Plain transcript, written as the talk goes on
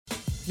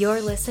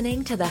You're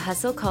listening to the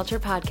Hustle Culture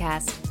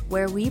Podcast,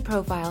 where we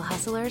profile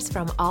hustlers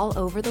from all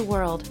over the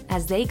world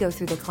as they go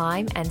through the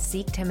climb and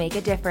seek to make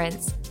a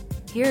difference.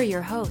 Here are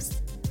your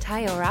hosts,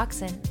 Tayo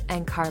Roxon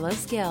and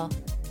Carlos Gill.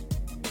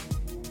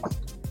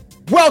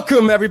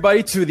 Welcome,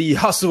 everybody, to the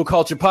Hustle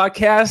Culture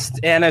Podcast.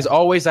 And as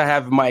always, I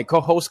have my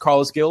co-host,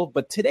 Carlos Gill.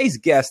 But today's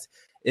guest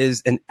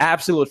is an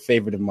absolute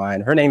favorite of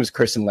mine. Her name is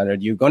Kristen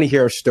Leonard. You're going to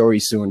hear her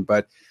story soon,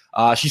 but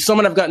she's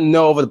someone I've gotten to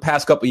know over the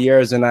past couple of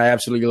years, and I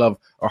absolutely love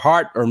her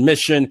heart, her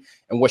mission,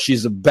 and what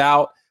she's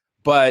about.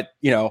 But,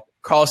 you know,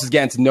 Carlos is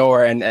getting to know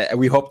her, and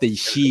we hope that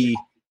she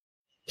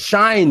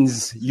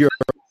shines your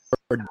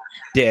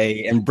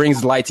day and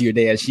brings light to your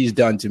day as she's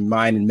done to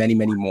mine and many,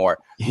 many more.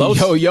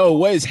 Yo,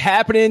 what is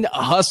happening,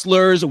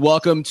 hustlers?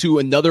 Welcome to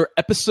another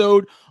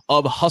episode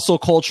of Hustle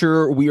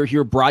Culture. We are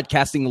here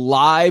broadcasting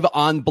live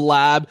on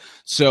Blab.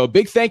 So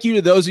big thank you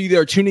to those of you that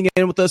are tuning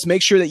in with us.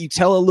 Make sure that you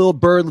tell a little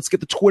bird. Let's get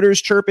the Twitters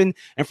chirping.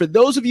 And for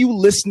those of you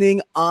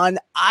listening on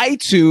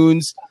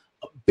iTunes,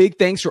 big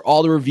thanks for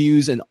all the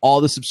reviews and all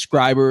the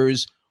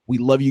subscribers. We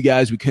love you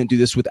guys. We couldn't do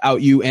this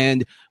without you.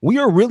 And we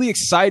are really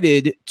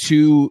excited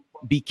to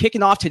be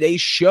kicking off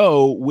today's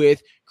show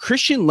with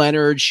Kristen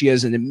Leonard. She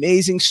has an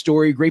amazing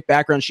story, great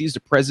background. She's the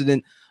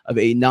president of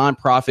a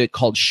nonprofit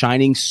called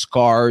Shining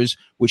Scars,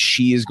 which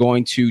she is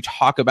going to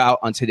talk about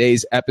on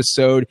today's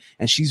episode.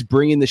 And she's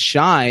bringing the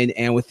shine.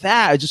 And with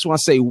that, I just want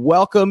to say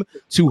welcome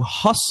to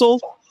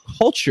Hustle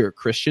Culture,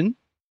 Kristen.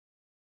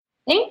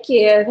 Thank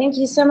you. Thank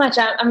you so much.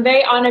 I'm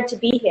very honored to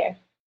be here.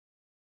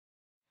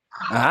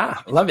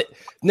 Love it.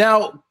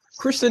 Now,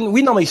 Kristen,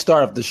 we normally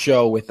start off the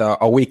show with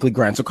a weekly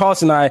grind. So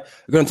Carlos and I are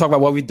going to talk about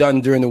what we've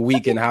done during the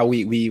week and how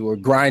we were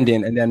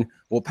grinding, and then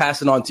we'll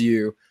pass it on to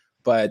you.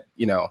 But,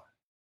 you know,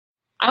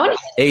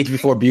 age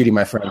before beauty,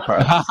 my friend,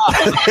 Carlos.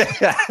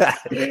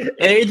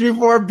 Age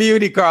before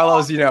beauty,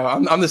 Carlos. You know,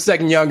 I'm the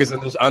second youngest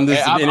on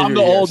this interview. I'm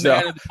the old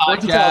man of the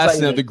podcast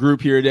and of the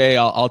group here today.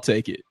 I'll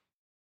take it.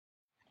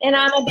 And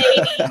I'm a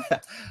baby.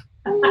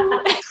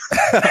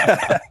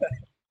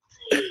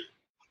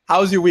 How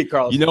was your week,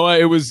 Carlos? You know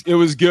what? It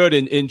was good.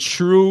 In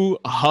true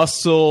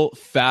hustle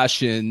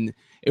fashion,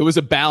 it was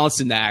a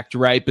balancing act,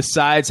 right?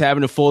 Besides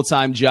having a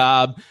full-time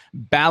job,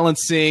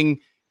 balancing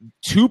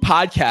two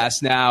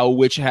podcasts now,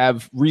 which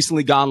have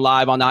recently gone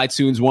live on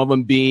iTunes, one of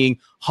them being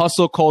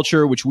Hustle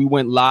Culture, which we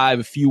went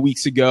live a few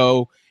weeks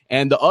ago,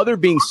 and the other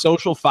being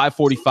Social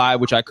 545,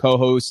 which I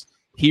co-host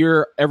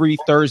here every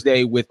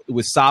Thursday with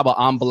Saba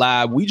on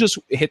Blab. We just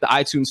hit the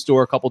iTunes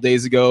store a couple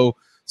days ago.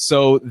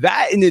 So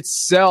that in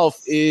itself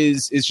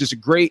is just a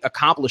great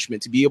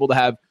accomplishment to be able to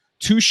have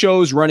two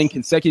shows running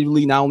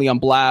consecutively, not only on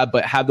Blab,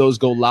 but have those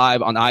go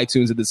live on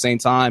iTunes at the same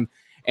time.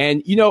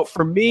 And, you know,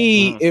 for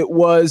me, it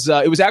was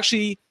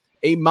actually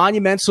a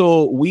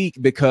monumental week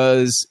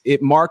because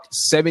it marked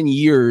 7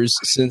 years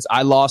since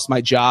I lost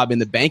my job in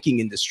the banking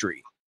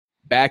industry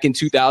back in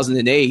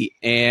 2008.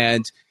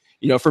 And,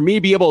 you know, for me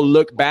to be able to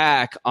look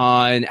back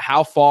on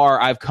how far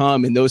I've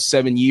come in those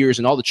 7 years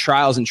and all the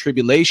trials and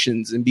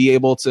tribulations and be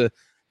able to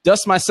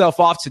dust myself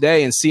off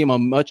today and see him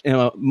in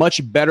a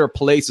much better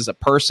place as a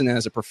person and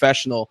as a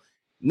professional,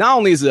 not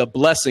only is it a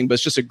blessing, but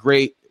it's just a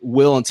great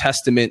will and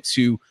testament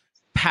to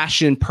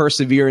passion,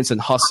 perseverance,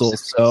 and hustle.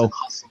 So,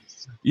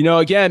 you know,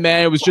 again,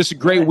 man, it was just a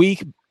great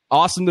week.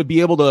 Awesome to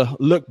be able to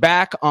look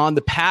back on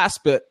the past,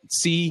 but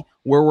see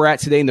where we're at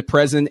today in the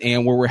present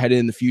and where we're headed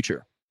in the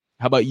future.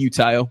 How about you,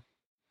 Tayo?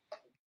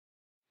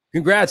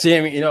 Congrats,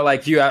 Amy. You know,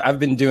 like you, I've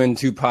been doing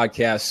two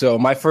podcasts. So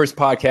my first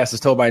podcast is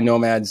Told by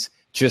Nomads.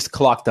 Just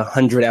clocked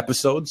 100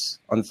 episodes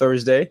on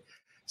Thursday.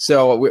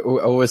 So we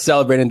were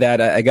celebrating that.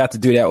 I got to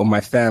do that with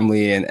my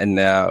family. And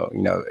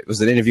you know, it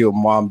was an interview with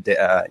mom,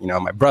 you know,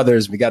 my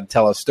brothers. We got to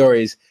tell our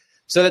stories.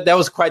 So that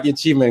was quite the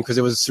achievement because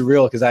it was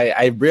surreal because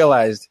I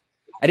realized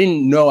I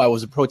didn't know I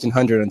was approaching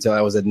 100 until I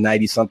was at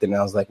 90 something. And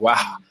I was like,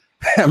 wow,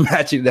 I'm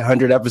actually at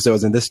 100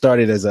 episodes. And this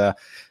started as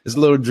this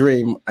little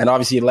dream. And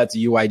obviously it led to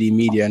UID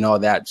Media and all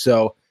that.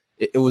 So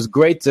it was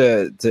great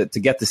to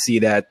get to see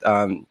that.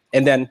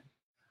 And then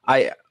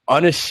I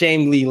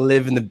unashamedly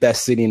live in the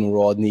best city in the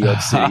world, New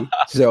York City.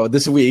 So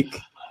this week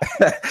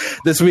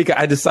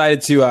I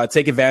decided to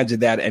take advantage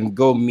of that and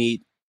go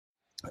meet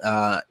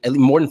at least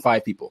more than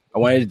 5 people. I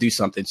wanted to do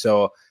something.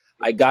 So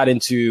I got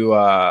into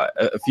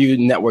a few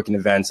networking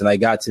events and I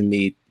got to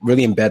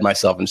really embed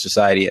myself in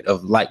society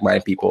of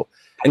like-minded people.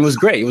 And it was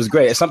great. It was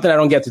great. It's something I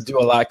don't get to do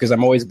a lot because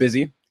I'm always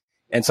busy.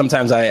 And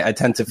sometimes I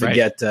tend to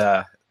forget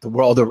the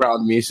world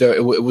around me. So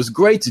it was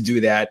great to do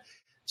that.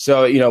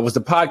 So, you know, it was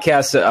the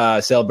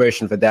podcast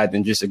celebration for that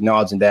and just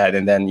acknowledging that.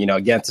 And then, you know,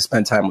 again, to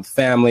spend time with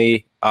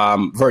family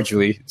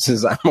virtually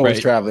since I'm always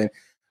traveling.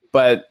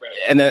 But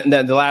and then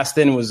the last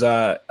thing was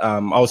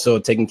also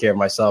taking care of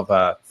myself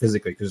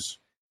physically, because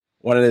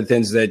one of the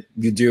things that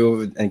you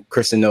do, and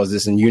Kristen knows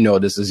this and you know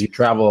this, is you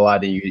travel a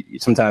lot and you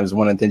sometimes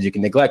one of the things you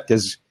can neglect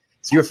is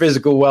your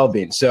physical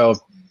well-being. So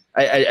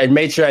I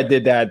made sure I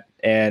did that.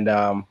 And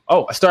I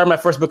started my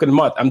first book of the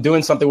month. I'm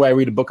doing something where I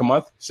read a book a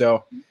month.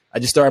 So I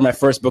just started my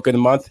first book of the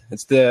month.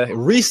 It's the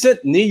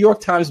recent New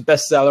York Times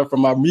bestseller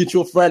from our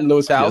mutual friend,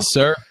 Lewis House. Yes,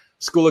 sir.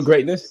 School of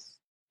Greatness.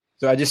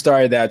 So I just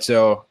started that.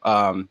 So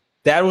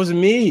that was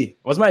me.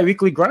 What's my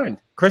weekly grind?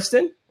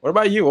 Kristen, what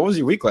about you? What was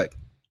your week like?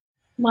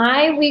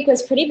 My week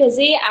was pretty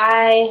busy.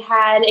 I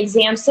had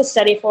exams to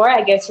study for.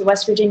 I go to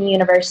West Virginia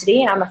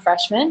University, and I'm a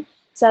freshman,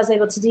 so I was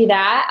able to do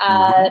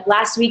that.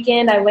 Last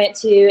weekend, I went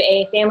to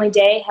a family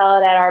day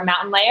held at our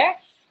mountain lair,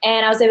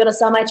 and I was able to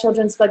sell my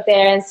children's book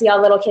there and see all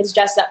little kids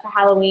dressed up for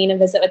Halloween and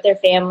visit with their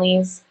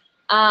families.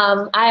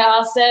 I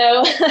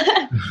also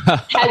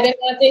had been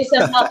going through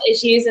some health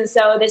issues, and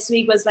so this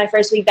week was my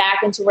first week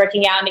back into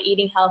working out and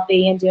eating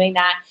healthy and doing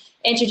that.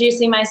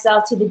 Introducing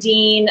myself to the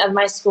dean of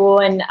my school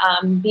and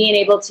being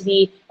able to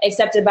be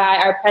accepted by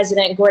our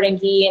president, Gordon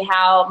Gee, and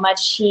how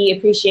much he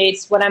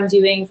appreciates what I'm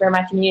doing for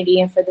my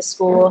community and for the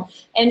school.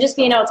 And just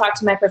being able to talk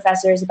to my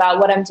professors about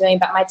what I'm doing,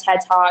 about my TED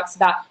Talks,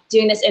 about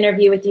doing this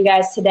interview with you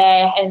guys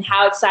today, and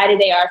how excited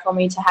they are for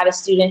me to have a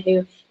student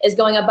who is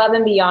going above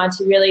and beyond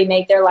to really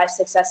make their life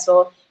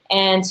successful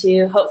and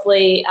to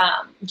hopefully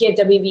give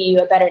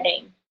WVU a better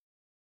name.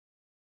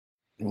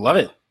 Love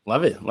it.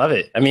 Love it. Love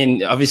it. I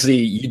mean, obviously,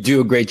 you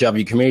do a great job,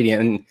 you comedian,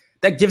 and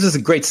that gives us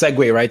a great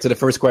segue, right, to the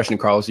first question,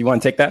 Carlos. You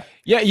want to take that?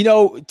 Yeah,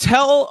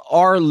 tell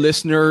our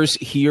listeners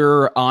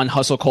here on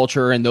Hustle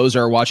Culture and those that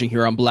are watching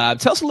here on Blab,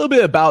 tell us a little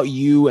bit about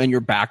you and your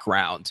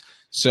background.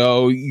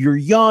 So you're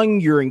young,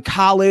 you're in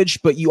college,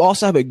 but you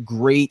also have a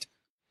great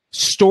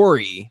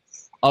story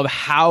of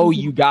how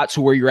you got to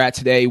where you're at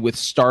today with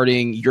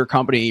starting your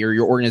company or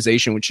your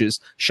organization, which is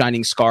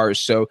Shining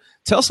Scars. So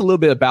tell us a little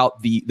bit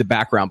about the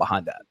background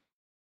behind that.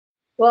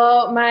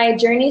 Well, my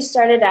journey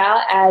started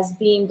out as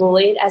being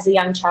bullied as a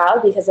young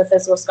child because of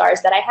physical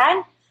scars that I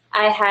had.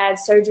 I had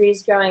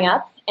surgeries growing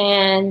up,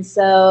 and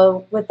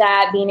so with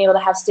that, being able to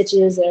have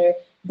stitches or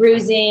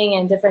bruising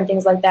and different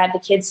things like that, the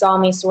kids saw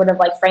me sort of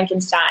like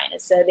Frankenstein,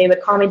 and so they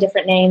would call me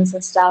different names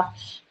and stuff.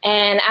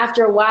 And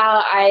after a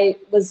while, I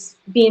was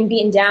being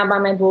beaten down by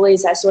my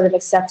bullies. I sort of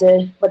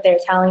accepted what they were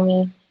telling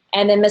me.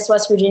 And then Miss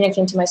West Virginia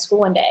came to my school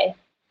one day,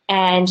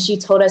 and she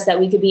told us that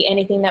we could be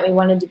anything that we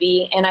wanted to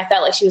be. And I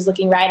felt like she was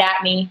looking right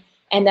at me,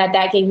 and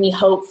that gave me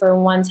hope for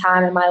once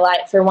in my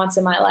life,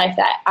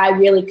 that I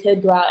really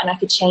could go out and I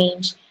could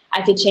change.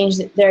 I could change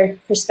their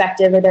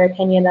perspective or their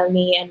opinion of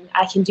me, and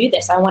I can do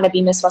this. I want to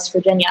be Miss West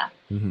Virginia.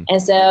 Mm-hmm.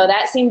 And so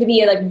that seemed to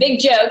be a big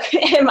joke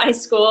in my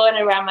school and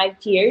around my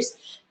peers.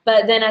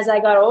 But then as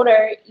I got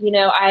older,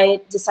 I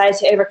decided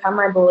to overcome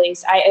my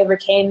bullies. I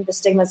overcame the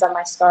stigmas of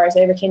my scars. I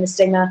overcame the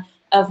stigma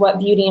of what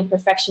beauty and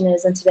perfection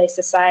is in today's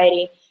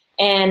society.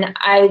 And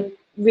I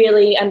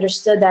really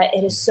understood that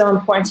it is so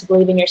important to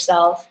believe in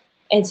yourself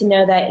and to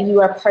know that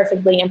you are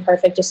perfectly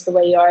imperfect just the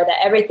way you are,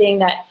 that everything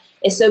that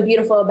is so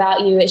beautiful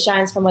about you, it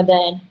shines from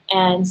within.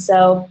 And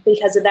so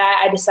because of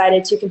that, I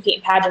decided to compete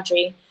in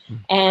pageantry.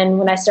 And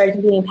when I started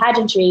competing in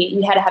pageantry,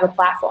 you had to have a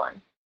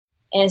platform.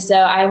 And so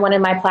I wanted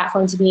my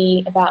platform to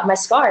be about my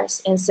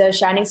scars. And so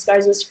Shining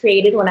Scars was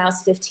created when I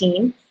was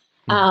 15.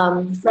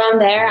 From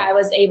there, I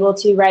was able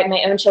to write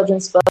my own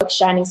children's book,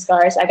 Shining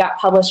Scars. I got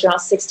published when I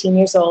was 16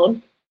 years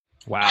old.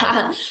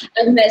 Wow.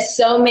 I've met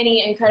so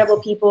many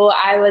incredible people.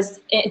 I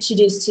was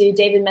introduced to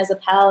David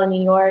Mezzapelle in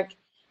New York.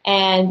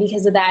 And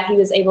because of that, he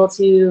was able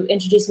to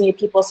introduce me to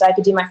people so I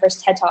could do my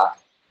first TED Talk.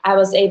 I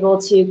was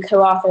able to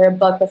co-author a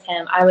book with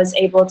him. I was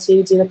able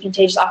to do a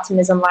Contagious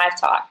Optimism live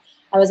talk.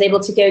 I was able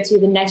to go to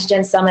the Next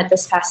Gen Summit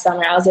this past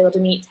summer. I was able to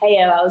meet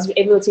Teo. I was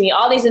able to meet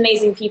all these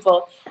amazing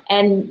people.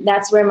 And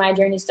that's where my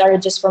journey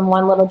started, just from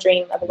one little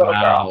dream of a little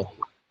girl.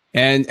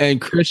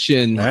 And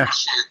Christian,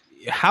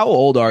 how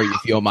old are you,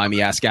 if you don't mind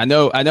me asking? I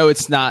know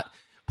it's not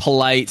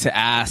polite to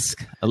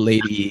ask a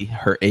lady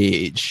her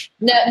age.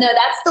 No,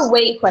 that's the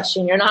weight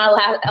question. You're not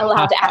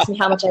allowed to ask me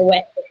how much I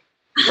weigh.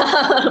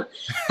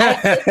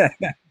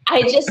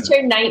 I just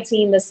turned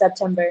 19 this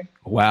September.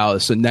 Wow.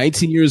 So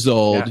 19 years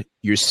old,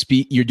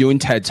 you're doing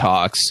TED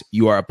Talks.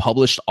 You are a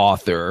published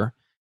author.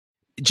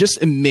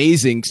 Just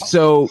amazing.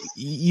 So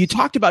you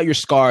talked about your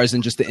scars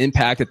and just the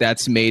impact that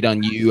that's made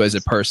on you as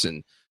a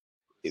person.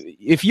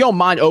 If you don't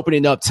mind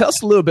opening up, tell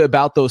us a little bit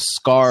about those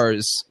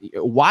scars.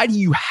 Why do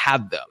you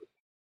have them?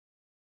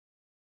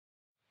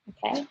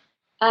 Okay.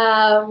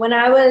 When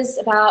I was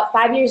about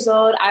 5 years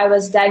old, I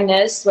was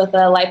diagnosed with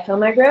a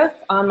lipoma growth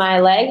on my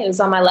leg. It was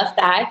on my left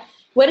thigh.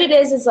 What it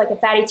is like a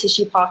fatty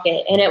tissue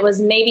pocket, and it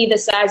was maybe the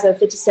size of a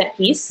 50-cent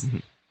piece.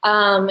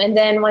 Mm-hmm. And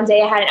then one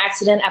day I had an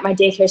accident at my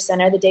daycare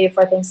center the day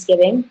before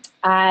Thanksgiving.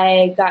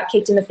 I got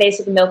kicked in the face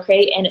with a milk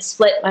crate, and it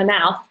split my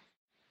mouth.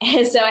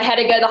 And so I had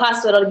to go to the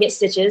hospital to get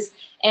stitches.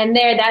 And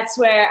that's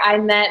where I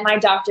met my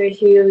doctor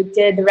who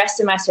did the rest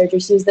of my surgery.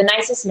 He was the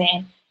nicest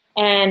man.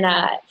 And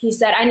he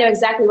said, I know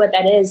exactly what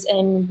that is,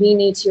 and we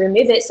need to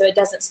remove it so it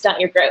doesn't stunt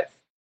your growth.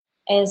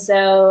 And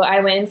so I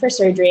went in for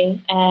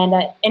surgery, and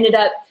ended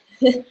up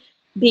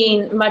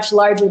being much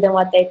larger than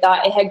what they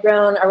thought. It had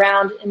grown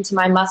around into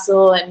my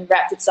muscle and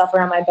wrapped itself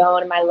around my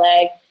bone and my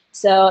leg.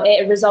 So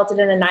it resulted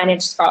in a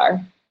 9-inch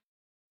scar.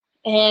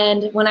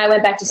 And when I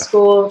went back to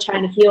school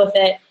trying to heal with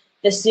it,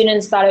 the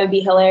students thought it would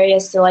be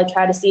hilarious to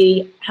try to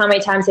see how many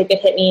times they could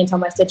hit me until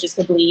my stitches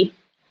could bleed.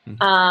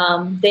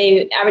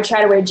 I would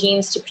try to wear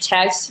jeans to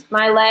protect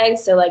my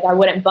legs, so like I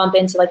wouldn't bump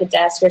into like a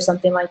desk or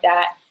something like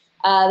that.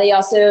 They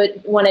also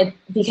wanted,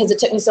 because it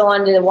took me so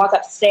long to walk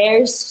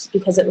upstairs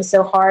because it was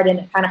so hard and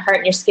it kind of hurt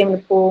and your skin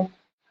would pull.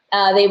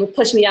 They would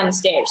push me down the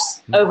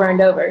stairs over and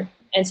over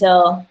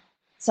until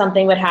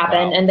something would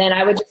happen. Wow. And then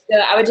I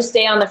would just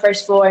stay on the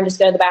first floor and just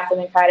go to the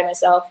bathroom and cry to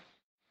myself.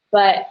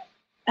 But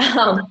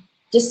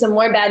just some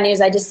more bad news.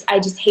 I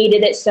just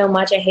hated it so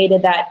much. I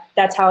hated that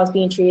that's how I was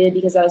being treated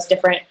because I was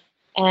different.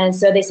 And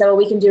so they said, well,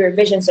 we can do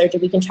revision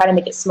surgery. We can try to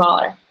make it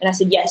smaller. And I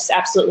said, yes,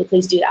 absolutely.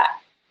 Please do that.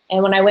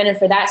 And when I went in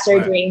for that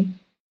surgery,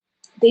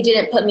 they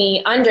didn't put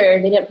me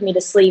under, they didn't put me to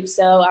sleep.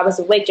 So I was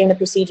awake during the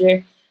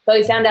procedure, but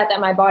we found out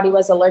that my body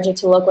was allergic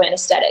to local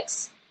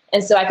anesthetics.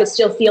 And so I could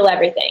still feel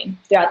everything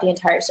throughout the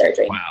entire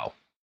surgery. Wow.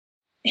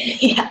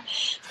 Yeah.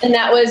 And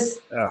that was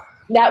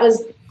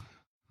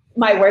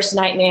my worst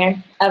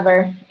nightmare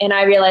ever. And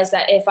I realized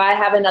that if I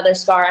have another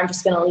scar, I'm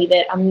just going to leave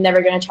it. I'm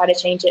never going to try to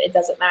change it. It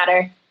doesn't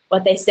matter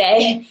what they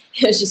say.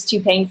 It was just too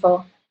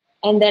painful.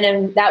 And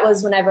then that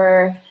was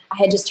whenever I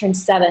had just turned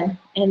 7.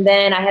 And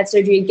then I had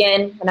surgery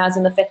again when I was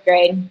in the 5th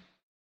grade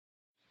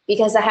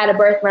because I had a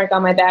birthmark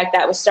on my back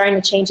that was starting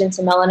to change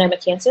into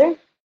melanoma cancer.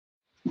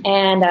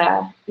 And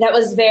that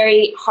was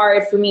very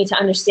hard for me to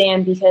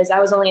understand because I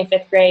was only in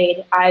 5th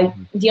grade.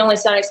 The only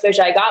sun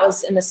exposure I got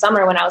was in the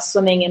summer when I was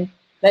swimming, and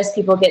most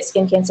people get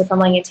skin cancer from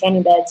laying in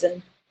tanning beds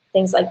and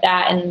things like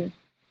that. And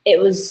it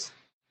was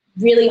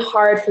really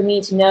hard for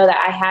me to know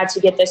that I had to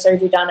get the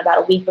surgery done about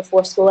a week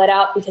before school let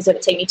out because it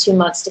would take me 2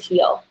 months to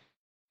heal.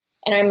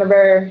 And I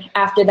remember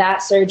after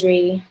that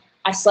surgery,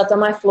 I slept on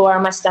my floor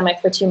on my stomach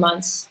for 2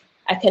 months.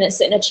 I couldn't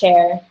sit in a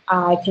chair.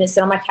 I couldn't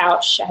sit on my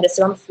couch. I had to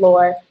sit on the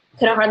floor.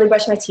 Couldn't hardly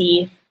brush my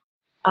teeth.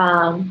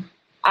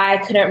 I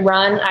couldn't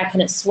run. I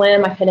couldn't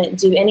swim. I couldn't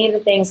do any of the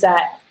things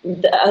that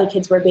the other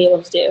kids were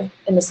able to do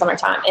in the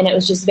summertime. And it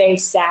was just very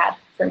sad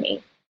for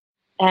me.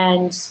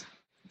 And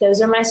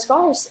those are my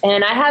scars.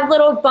 And I have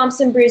little bumps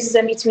and bruises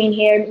in between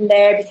here and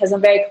there because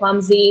I'm very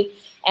clumsy.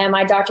 And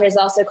my doctor has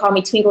also called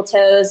me Twinkle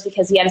Toes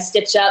because he had to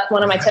stitch up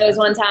one of my toes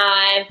one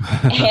time.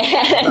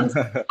 And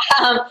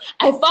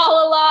I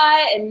fall a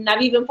lot, and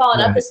I've even fallen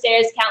up the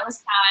stairs countless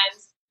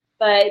times.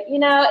 But, you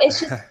know, it's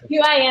just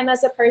who I am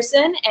as a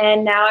person.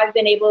 And now I've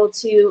been able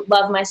to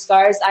love my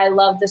scars. I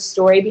love the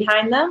story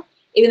behind them.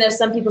 Even though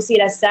some people see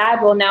it as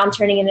sad, well, now I'm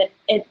turning it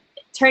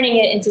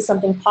into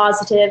something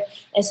positive,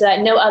 and so that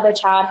no other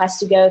child has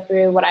to go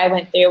through what I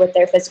went through with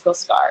their physical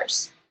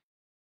scars.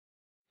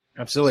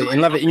 Absolutely.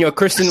 And love it. You know,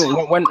 Kristen,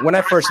 when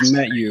I first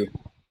met you,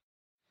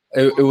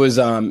 it was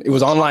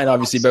online,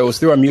 obviously, but it was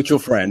through a mutual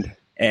friend.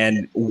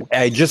 And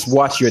I just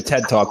watched your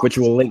TED Talk, which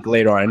we'll link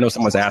later on. I know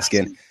someone's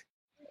asking.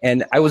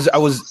 And I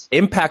was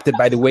impacted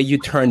by the way you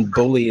turned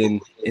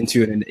bullying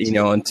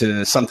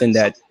into something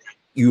that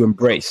you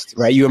embraced,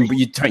 right? You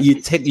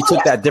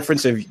took that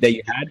difference that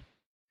you had,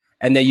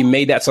 and then you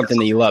made that something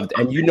that you loved.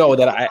 And you know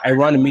that I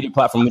run a media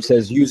platform which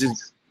says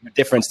uses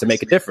difference to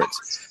make a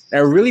difference. And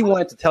I really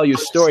wanted to tell your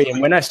story.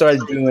 And when I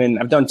started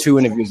I've done 2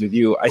 interviews with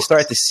you, I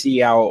started to see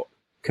how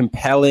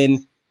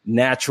compelling,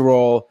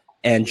 natural,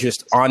 and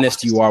just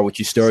honest you are with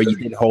your story. You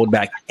didn't hold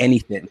back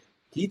anything.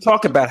 Can you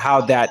talk about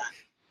how that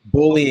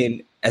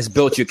bullying has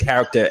built your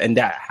character, and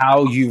that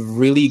how you've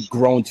really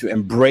grown to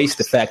embrace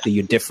the fact that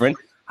you're different,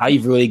 how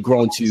you've really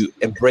grown to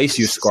embrace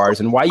your scars,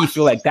 and why you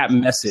feel like that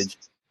message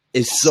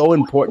is so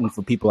important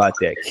for people out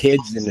there,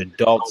 kids and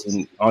adults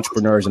and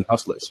entrepreneurs and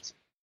hustlers?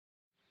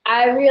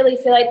 I really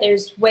feel like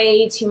there's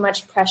way too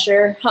much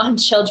pressure on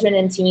children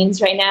and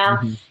teens right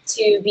now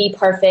to be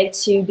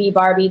perfect, to be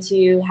Barbie,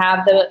 to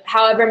have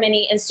however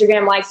many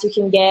Instagram likes you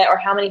can get or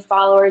how many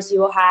followers you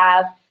will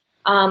have.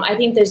 I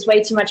think there's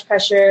way too much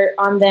pressure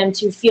on them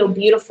to feel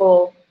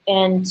beautiful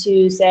and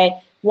to say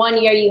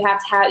 1 year you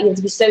have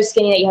to be so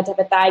skinny that you have to have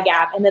a thigh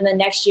gap, and then the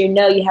next year,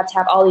 no, you have to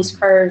have all these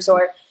curves,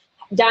 or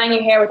dyeing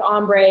your hair with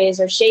ombres,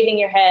 or shaving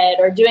your head,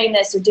 or doing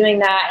this or doing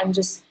that, and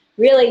just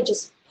really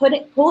just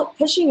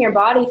pushing your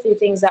body through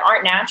things that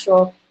aren't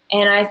natural.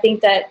 And I think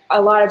that a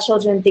lot of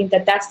children think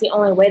that that's the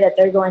only way that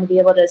they're going to be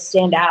able to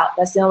stand out.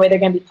 That's the only way they're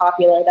going to be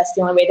popular. That's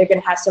the only way they're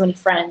going to have so many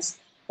friends.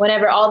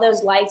 Whenever all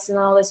those likes and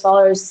all those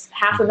followers,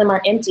 half of them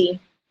are empty.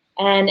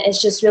 And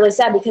it's just really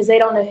sad because they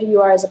don't know who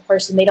you are as a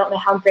person. They don't know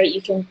how great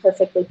you can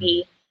perfectly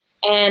be.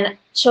 And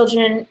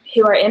children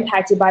who are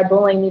impacted by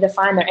bullying need to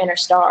find their inner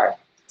star.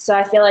 So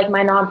I feel like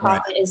my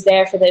nonprofit is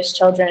there for those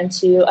children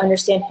to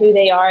understand who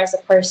they are as a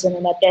person,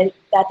 and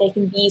that they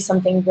can be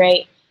something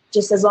great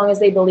just as long as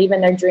they believe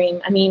in their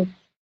dream. I mean,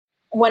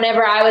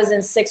 whenever I was in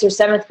 6th or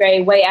 7th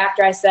grade, way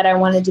after I said I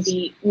wanted to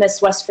be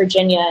Miss West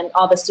Virginia and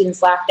all the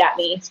students laughed at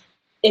me,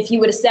 if you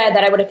would have said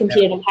that I would have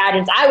competed in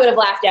pageants, I would have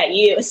laughed at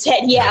you and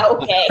said, yeah,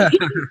 okay.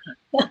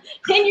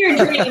 In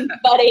your dream,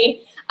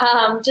 buddy.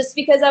 Just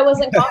because I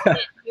wasn't confident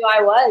in who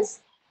I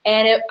was.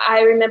 And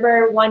I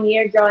remember one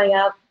year growing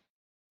up,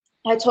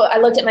 I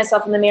looked at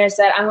myself in the mirror and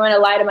said, I'm going to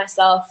lie to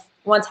myself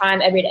one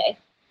time every day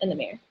in the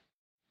mirror.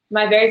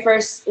 My very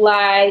first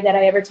lie that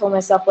I ever told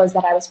myself was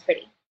that I was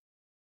pretty.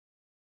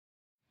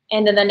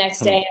 And then the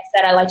next day I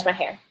said I liked my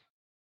hair.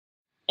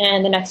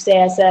 And the next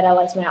day I said, I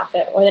liked my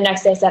outfit. Or the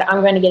next day I said,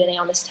 I'm going to get an A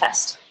on this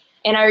test.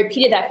 And I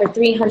repeated that for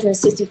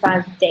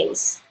 365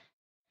 days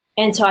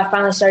until I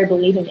finally started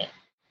believing it.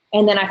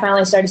 And then I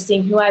finally started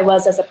seeing who I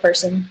was as a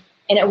person.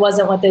 And it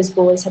wasn't what those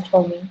bullies had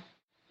told me.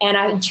 And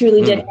I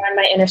truly did find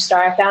my inner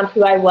star. I found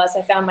who I was.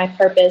 I found my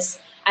purpose.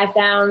 I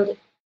found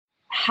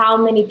how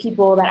many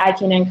people that I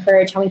can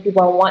encourage, how many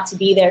people I want to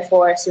be there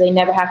for, so they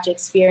never have to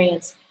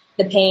experience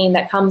the pain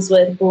that comes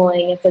with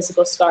bullying and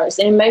physical scars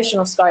and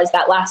emotional scars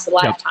that last a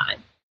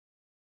lifetime.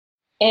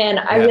 And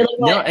I really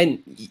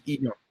want...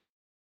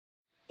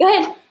 Go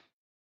ahead.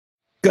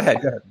 Go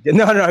ahead.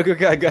 No,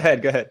 go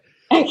ahead.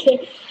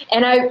 Okay.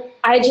 And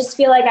I just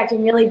feel like I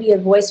can really be a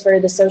voice for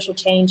the social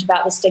change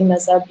about the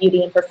stigmas of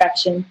beauty and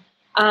perfection.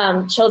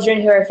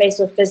 Children who are faced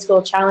with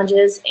physical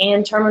challenges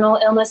and terminal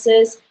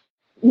illnesses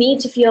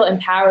need to feel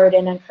empowered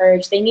and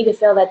encouraged. They need to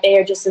feel that they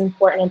are just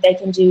important and they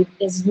can do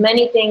as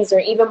many things or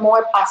even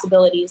more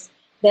possibilities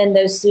than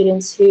those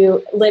students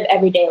who live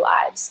everyday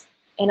lives.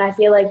 And I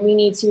feel like we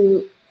need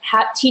to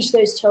teach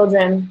those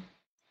children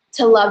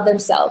to love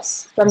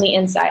themselves from the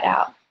inside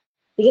out.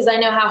 Because I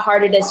know how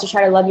hard it is to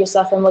try to love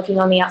yourself from looking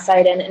on the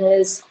outside in, and it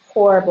is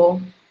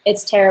horrible.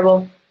 It's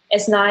terrible.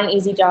 It's not an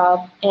easy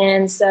job.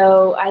 And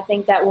so I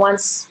think that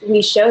once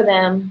we show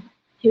them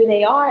who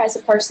they are as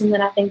a person,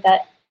 then I think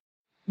that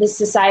this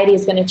society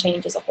is going to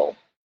change as a whole.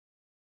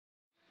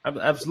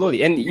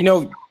 Absolutely. And,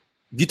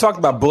 you talked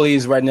about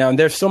bullies right now, and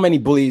there's so many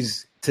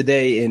bullies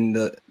today in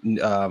the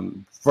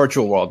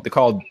virtual world. They're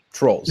called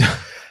trolls.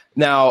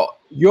 Now,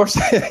 your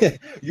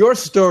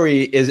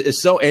story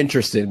is so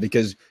interesting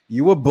because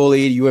you were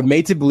bullied, you were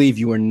made to believe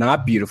you were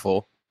not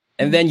beautiful,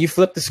 and then you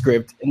flipped the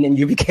script, and then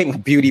you became a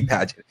beauty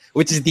pageant,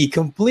 which is the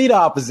complete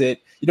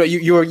opposite.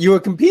 You were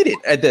competing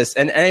at this,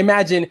 and I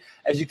imagine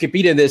as you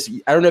compete in this,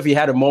 I don't know if you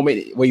had a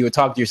moment where you would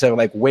talk to yourself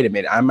like, "Wait a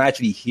minute, I'm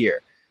actually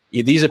here.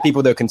 These are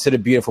people that are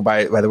considered beautiful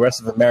by the rest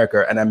of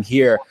America, and I'm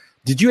here."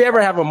 Did you ever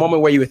have a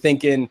moment where you were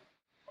thinking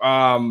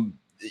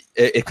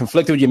it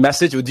conflicted with your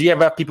message, or do you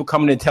ever have people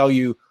coming and tell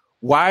you,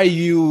 why are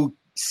you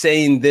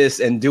saying this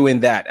and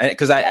doing that?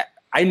 Because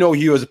I know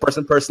you as a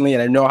person personally,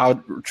 and I know how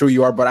true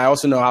you are, but I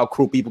also know how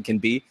cruel people can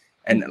be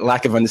and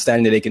lack of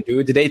understanding that they can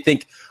do. Did they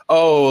think,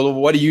 oh,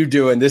 what are you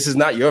doing? This is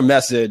not your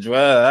message.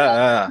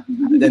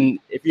 Then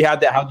if you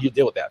had that, how do you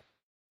deal with that?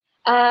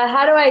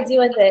 How do I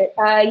deal with it?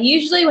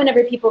 Usually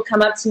whenever people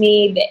come up to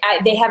me,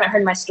 they haven't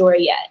heard my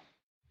story yet.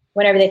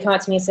 Whenever they come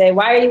up to me and say,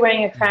 why are you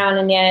wearing a crown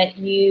and yet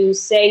you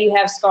say you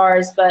have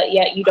scars, but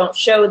yet you don't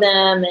show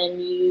them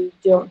and you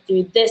don't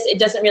do this, it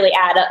doesn't really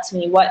add up to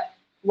me.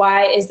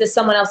 Why is this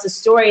someone else's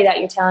story that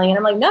you're telling? And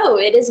I'm like, no,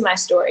 it is my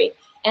story.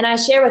 And I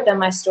share with them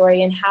my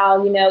story and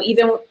how,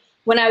 even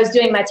when I was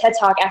doing my TED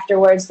Talk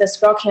afterwards, this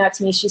girl came up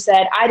to me. She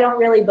said, I don't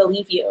really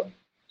believe you.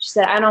 She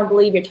said, I don't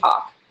believe your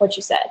talk, what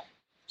you said.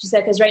 She said,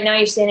 because right now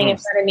you're standing in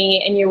front of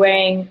me and you're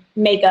wearing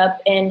makeup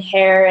and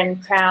hair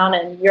and crown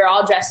and you're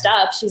all dressed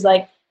up. She's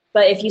like,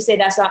 but if you say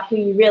that's not who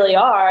you really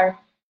are,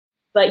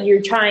 but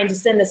you're trying to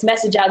send this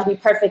message out to be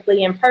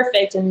perfectly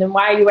imperfect, and then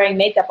why are you wearing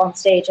makeup on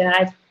stage? And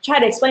I try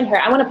to explain to her,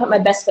 I want to put my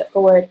best foot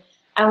forward.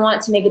 I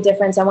want to make a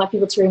difference. I want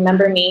people to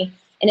remember me.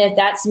 And if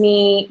that's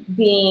me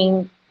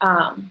being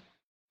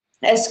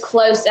as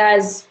close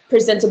as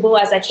presentable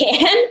as I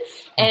can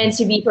and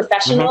to be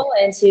professional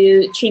and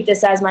to treat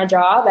this as my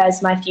job,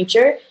 as my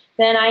future,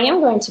 then I am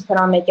going to put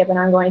on makeup and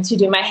I'm going to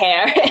do my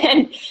hair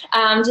and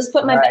just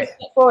put my best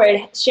foot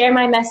forward, share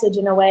my message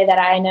in a way that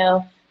I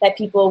know that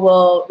people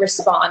will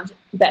respond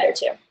better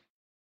to.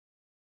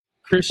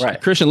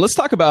 Christian, let's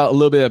talk about a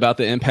little bit about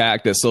the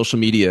impact that social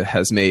media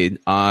has made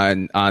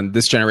on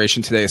this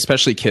generation today,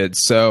 especially kids.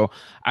 So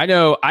I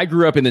know I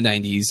grew up in the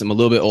 90s. I'm a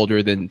little bit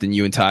older than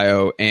you and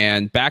Tayo.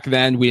 And back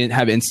then we didn't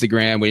have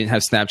Instagram. We didn't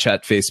have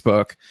Snapchat,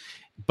 Facebook.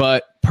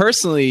 But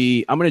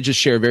personally, I'm going to just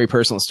share a very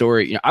personal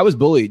story. I was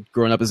bullied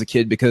growing up as a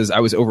kid because I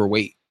was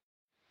overweight.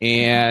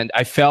 And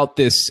I felt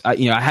this, I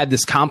had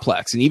this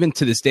complex. And even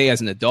to this day as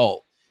an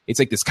adult, it's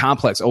like this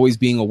complex, always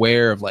being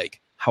aware of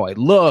like how I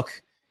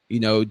look.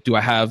 Do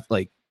I have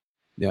like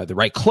the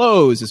right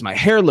clothes? Does my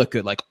hair look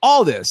good? Like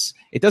all this,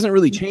 it doesn't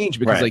really change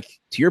because like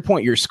to your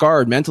point, you're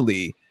scarred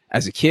mentally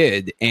as a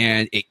kid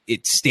and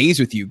it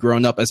stays with you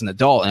growing up as an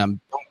adult. And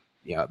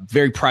I'm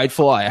very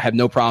prideful. I have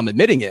no problem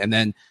admitting it. And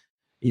then,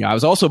 I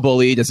was also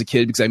bullied as a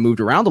kid because I moved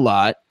around a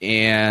lot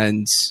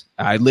and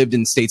I lived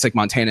in states like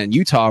Montana and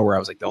Utah where I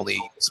was like the only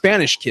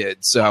Spanish kid.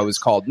 So I was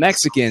called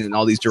Mexican and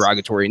all these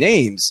derogatory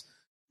names.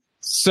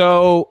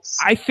 So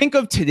I think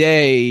of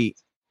today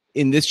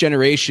in this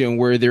generation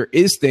where there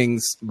is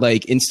things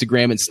like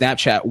Instagram and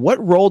Snapchat, what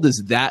role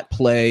does that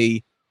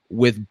play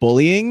with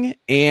bullying?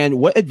 And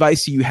what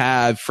advice do you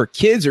have for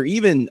kids or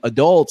even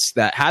adults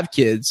that have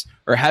kids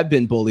or have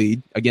been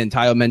bullied? Again,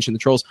 Tayo mentioned the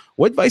trolls.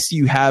 What advice do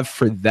you have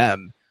for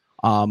them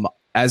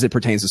as it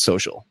pertains to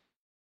social?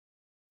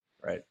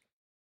 Right.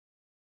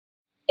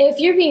 If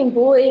you're being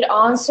bullied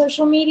on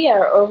social media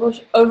or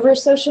over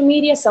social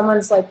media,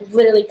 someone's like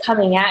literally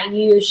coming at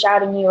you,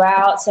 shouting you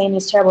out, saying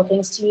these terrible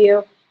things to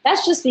you,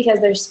 that's just because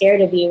they're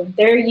scared of you.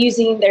 They're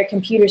using their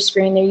computer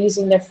screen, they're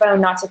using their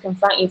phone not to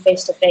confront you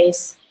face to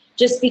face,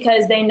 just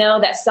because they know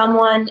that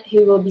someone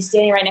who will be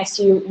standing right next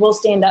to you will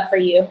stand up for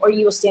you, or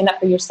you will stand up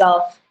for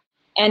yourself.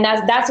 And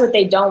that's what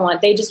they don't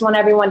want. They just want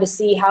everyone to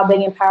see how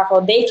big and powerful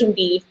they can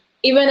be,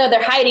 even though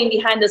they're hiding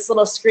behind this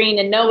little screen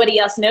and nobody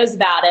else knows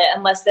about it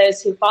unless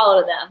those who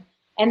follow them.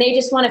 And they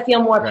just want to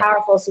feel more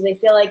powerful. So they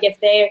feel like if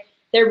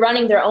they're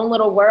running their own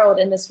little world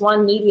in this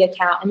one media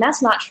account, and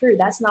that's not true.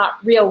 That's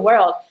not real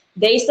world.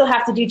 They still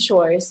have to do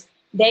chores.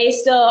 They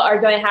still are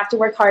going to have to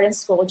work hard in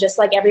school, just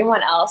like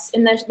everyone else.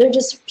 And they're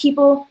just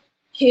people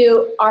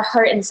who are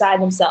hurt inside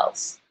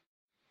themselves.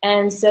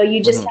 And so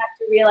you just have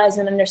to realize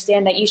and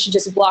understand that you should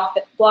just block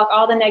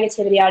all the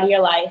negativity out of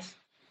your life.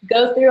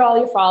 Go through all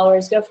your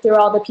followers, go through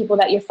all the people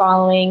that you're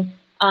following,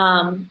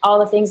 all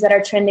the things that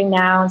are trending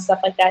now and stuff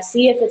like that.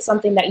 See if it's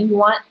something that you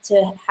want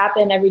to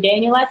happen every day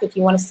in your life, if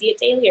you want to see it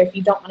daily, or if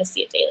you don't want to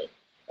see it daily.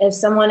 If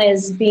someone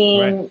is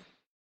being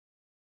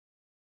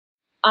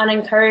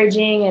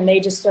unencouraging and they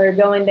just start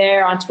going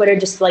there on Twitter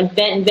just to like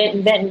vent,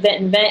 and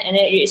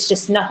it's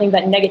just nothing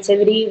but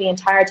negativity the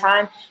entire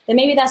time, then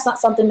maybe that's not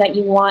something that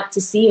you want to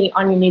see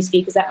on your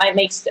newsfeed, because that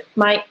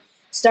might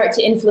start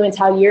to influence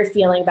how you're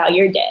feeling about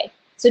your day.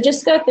 So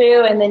just go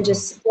through and then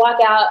just block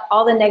out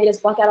all the negatives,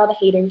 block out all the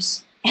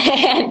haters,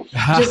 and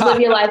just live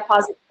your life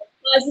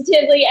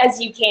positively as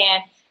you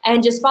can.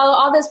 And just follow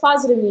all those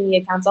positive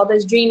media accounts, all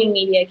those dreaming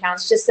media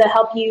accounts, just to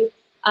help you,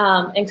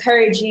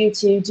 encourage you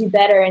to do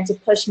better and to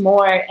push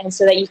more, and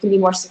so that you can be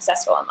more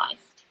successful in life.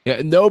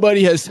 Yeah,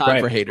 nobody has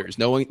time for haters.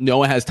 No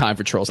one has time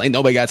for trolls. Ain't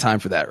nobody got time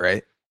for that,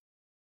 right?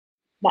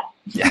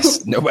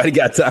 Yes, nobody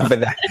got time for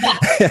that.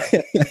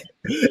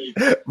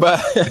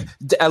 But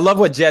I love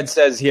what Jed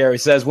says here. He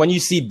says, when you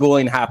see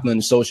bullying happening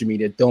on social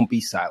media, don't be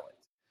silent.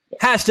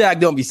 Hashtag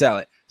don't be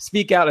silent.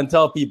 Speak out and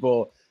tell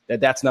people that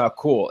that's not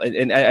cool.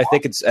 And I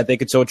think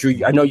it's so true.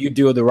 I know you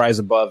do the Rise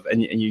Above,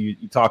 and you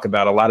talk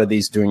about a lot of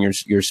these during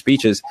your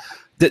speeches.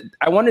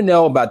 I want to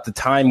know about the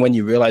time when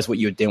you realized what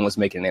you were doing was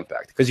making an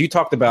impact. Because you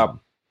talked about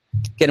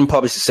getting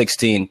published at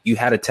 16. You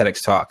had a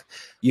TEDx talk.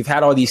 You've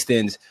had all these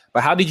things.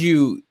 But how did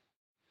you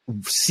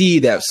see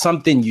that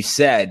something you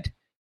said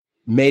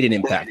made an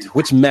impact?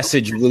 Which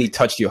message really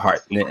touched your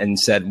heart and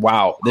said,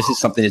 wow, this is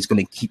something that's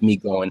going to keep me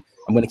going.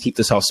 I'm going to keep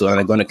this hustle, and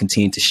I'm going to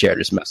continue to share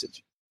this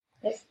message?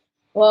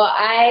 Well,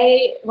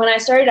 when I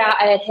started out,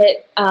 I had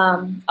hit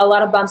a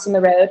lot of bumps in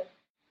the road.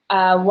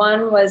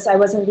 One was I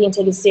wasn't being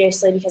taken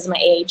seriously because of my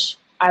age.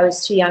 I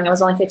was too young. I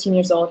was only 15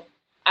 years old.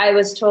 I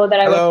was told that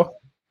I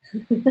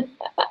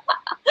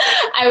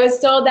was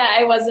told that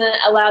I wasn't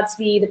allowed to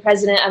be the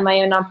president of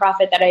my own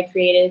nonprofit that I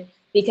created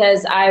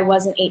because I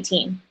wasn't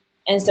 18.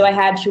 And so I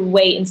had to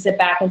wait and sit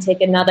back and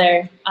take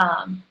another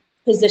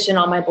position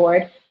on my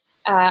board.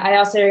 I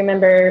also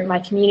remember my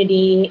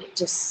community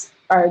just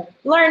are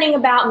learning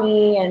about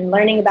me and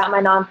learning about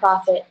my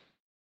nonprofit.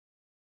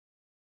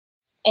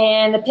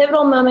 And the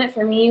pivotal moment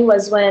for me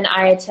was when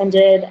I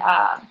attended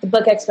the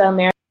Book Expo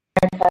America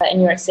in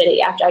New York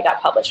City after I got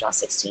published when I was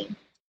 16.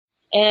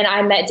 And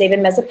I met David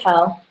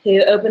Mezappel,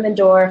 who opened the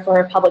door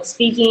for public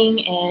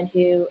speaking and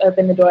who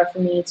opened the door for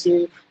me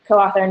to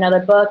co-author another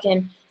book.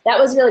 And that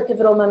was a really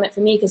pivotal moment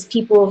for me, because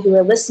people who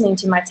were listening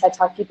to my TED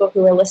Talk, people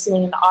who were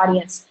listening in the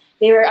audience,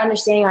 they were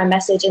understanding my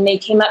message, and they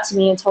came up to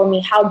me and told me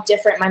how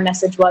different my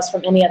message was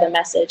from any other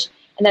message,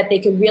 and that they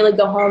could really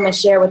go home and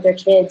share with their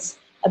kids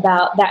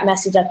about that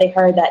message that they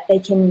heard, that they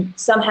can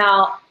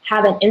somehow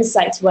have an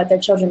insight to what their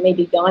children may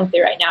be going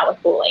through right now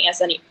with bullying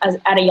at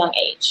a young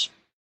age.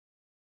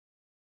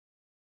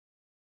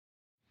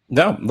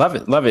 No, love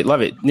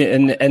it.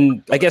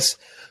 And I guess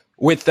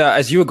with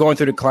as you were going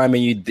through the climb,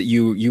 and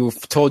you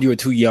told you were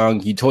too young,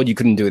 you told you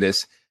couldn't do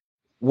this.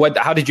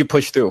 How did you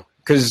push through?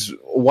 Because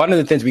one of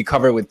the things we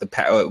cover with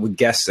with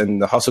guests and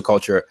the hustle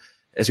culture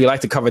is we like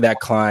to cover that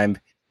climb,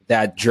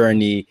 that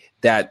journey,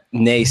 the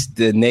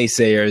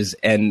naysayers,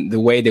 and the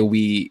way that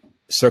we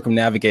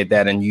circumnavigate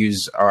that and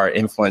use our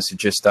influence to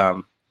just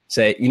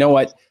say, you know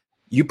what,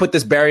 you put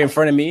this barrier in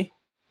front of me,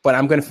 but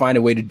I'm going to find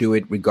a way to do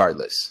it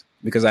regardless,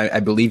 because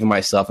I believe in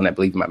myself and I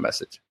believe in my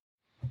message.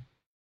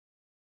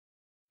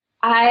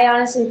 I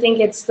honestly think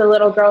it's the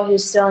little girl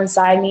who's still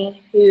inside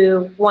me,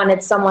 who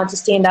wanted someone to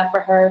stand up for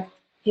her,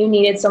 who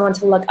needed someone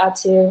to look up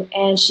to,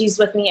 and she's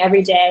with me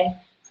every day.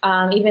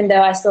 Even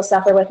though I still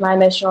suffer with my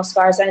emotional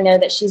scars, I know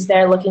that she's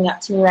there looking up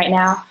to me right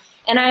now.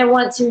 And I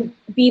want to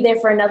be there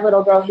for another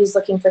little girl who's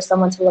looking for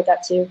someone to look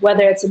up to,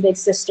 whether it's a big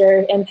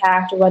sister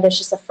impact or whether it's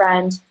just a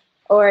friend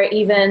or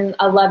even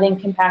a loving,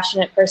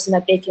 compassionate person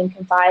that they can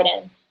confide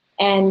in.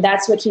 And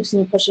that's what keeps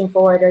me pushing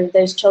forward, are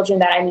those children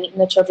that I meet in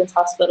the Children's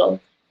Hospital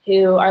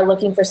who are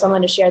looking for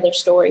someone to share their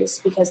stories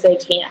because they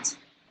can't.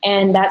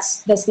 And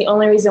that's the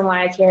only reason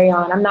why I carry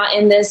on. I'm not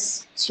in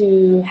this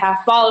to have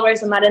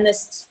followers. I'm not in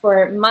this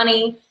for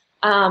money.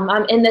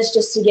 I'm in this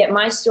just to get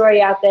my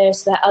story out there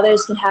so that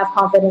others can have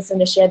confidence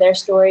and to share their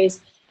stories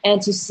and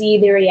to see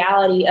the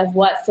reality of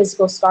what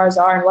physical scars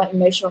are and what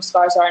emotional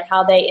scars are and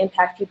how they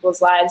impact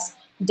people's lives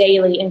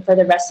daily and for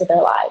the rest of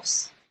their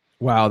lives.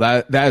 Wow,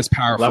 that is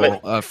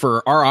powerful.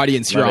 For our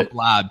audience here on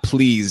Blab,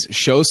 please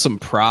show some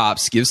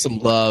props, give some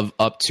love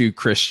up to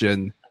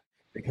Christian,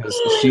 because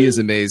she is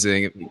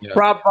amazing. You know,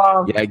 prop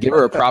bomb. Yeah, give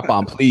her a prop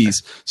bomb,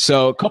 please.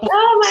 So a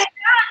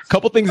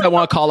couple things I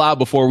want to call out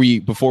before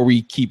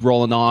we keep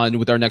rolling on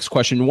with our next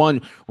question.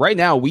 One, right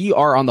now we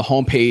are on the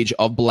homepage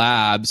of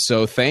Blab.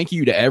 So thank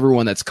you to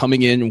everyone that's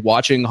coming in,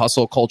 watching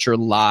Hustle Culture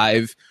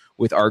live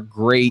with our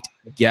great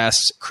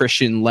guest,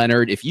 Christian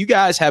Leonard. If you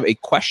guys have a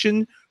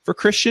question for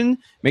Christian,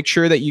 make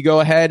sure that you go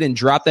ahead and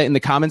drop that in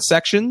the comments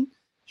section.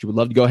 She would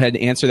love to go ahead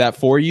and answer that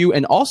for you.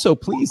 And also,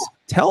 please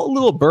tell a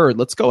little bird.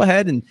 Let's go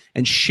ahead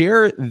and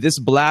share this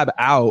Blab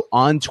out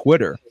on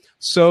Twitter.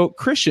 So,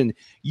 Christian,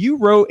 you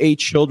wrote a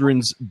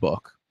children's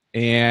book,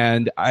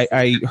 and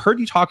I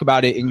heard you talk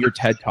about it in your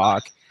TED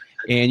Talk,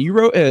 and you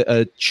wrote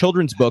a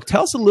children's book.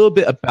 Tell us a little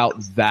bit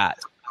about that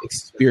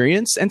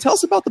experience, and tell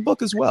us about the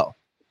book as well.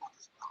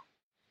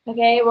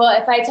 Okay, well,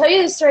 if I tell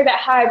you the story about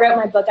how I wrote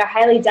my book, I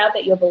highly doubt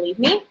that you'll believe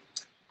me.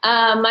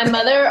 My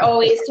mother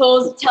always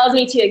tells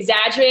me to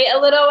exaggerate a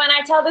little when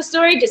I tell the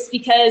story, just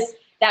because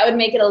that would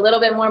make it a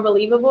little bit more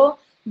believable.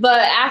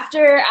 But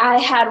after I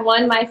had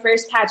won my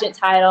first pageant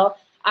title,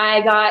 I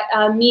got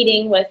a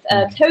meeting with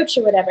a coach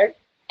or whatever,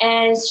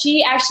 and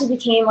she actually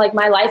became like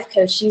my life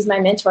coach. She's my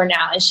mentor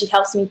now, and she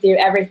helps me through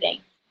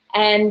everything.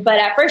 But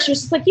at first she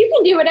was just like, you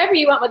can do whatever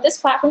you want with this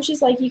platform.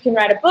 She's like, you can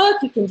write a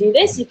book, you can do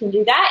this, you can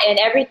do that. And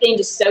everything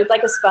just soaked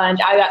like a sponge.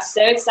 I got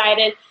so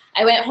excited.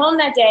 I went home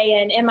that day,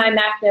 and in my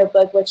math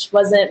notebook, which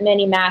wasn't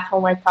many math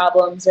homework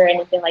problems or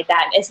anything like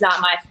that, it's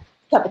not my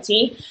cup of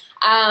tea.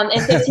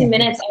 In 15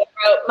 minutes, I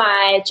wrote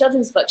my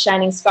children's book,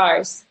 Shining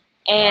Scars.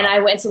 And I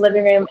went to the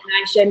living room and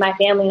I showed my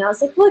family, and I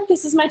was like, look,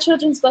 this is my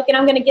children's book and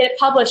I'm going to get it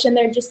published. And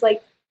they're just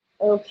like,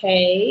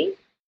 okay.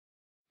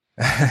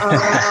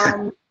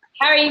 How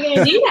are you going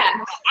to do that?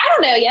 Like, I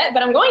don't know yet,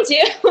 but I'm going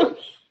to.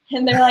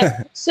 And they're like,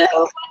 so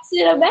what's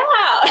it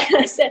about?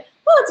 And I said,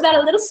 well, it's about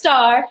a little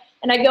star.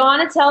 And I go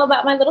on and tell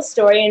about my little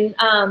story.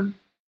 And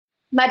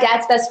my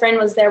dad's best friend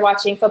was there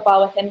watching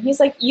football with him. He's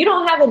like, you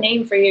don't have a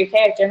name for your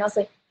character. And I was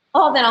like,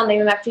 oh, then I'll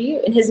name him after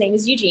you. And his name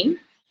is Eugene.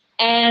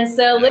 And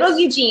so little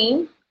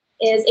Eugene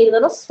is a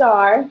little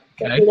star,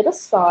 a little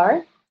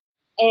star.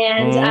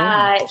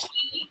 And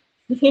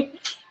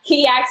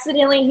he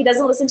accidentally, he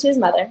doesn't listen to his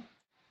mother.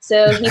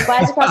 So he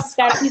flies across the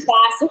sky too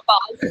fast and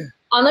falls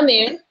on the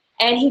moon,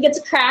 and he gets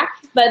a crack,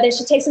 but then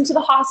she takes him to the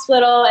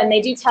hospital, and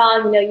they do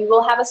tell him, you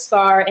will have a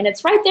scar, and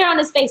it's right there on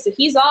his face. So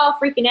he's all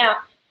freaking out,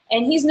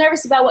 and he's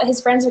nervous about what his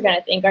friends are going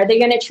to think. Are they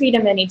going to treat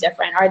him any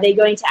different? Are they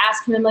going to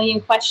ask him a million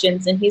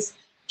questions? And he's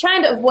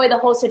trying to avoid the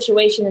whole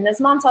situation, and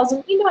his mom tells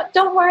him, you know what,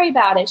 don't worry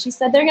about it. She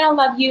said, they're going to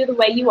love you the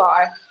way you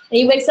are. And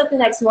he wakes up the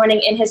next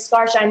morning, and his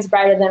scar shines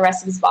brighter than the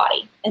rest of his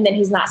body, and then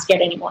he's not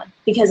scared anymore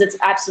because it's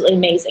absolutely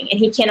amazing, and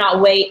he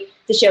cannot wait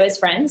to show his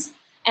friends.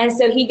 And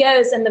so he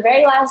goes, in the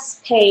very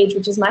last page,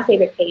 which is my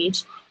favorite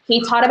page, he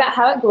taught about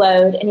how it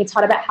glowed, and he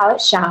taught about how it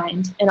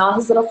shined, and all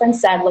his little friends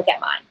said, look at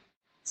mine.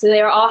 So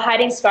they were all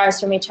hiding scars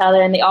from each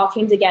other, and they all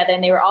came together,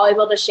 and they were all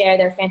able to share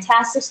their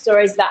fantastic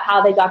stories about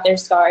how they got their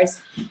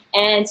scars.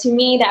 And to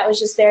me, that was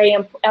just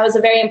that was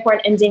a very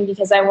important ending,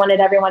 because I wanted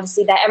everyone to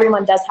see that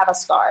everyone does have a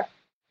scar,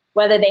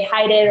 whether they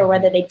hide it or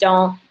whether they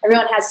don't.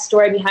 Everyone has a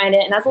story behind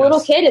it. And as a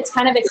little kid, it's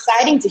kind of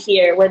exciting to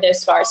hear where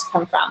those scars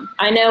come from.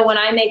 I know when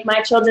I make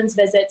my children's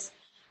visits,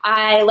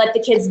 I let the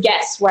kids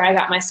guess where I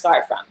got my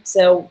scar from.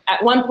 So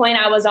at one point,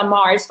 I was on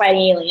Mars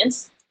fighting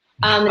aliens.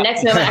 The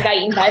next moment, I got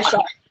eaten by a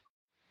shark.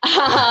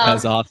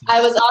 That's awesome. I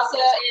was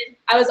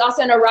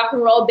also in a rock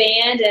and roll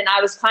band, and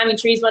I was climbing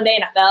trees one day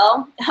and I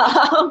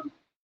fell.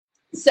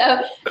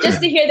 So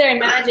just to hear their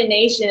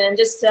imagination, and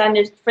just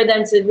for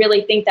them to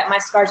really think that my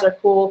scars are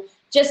cool,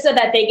 just so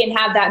that they can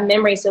have that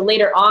memory. So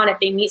later on, if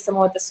they meet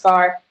someone with a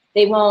scar,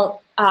 they won't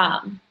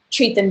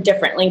treat them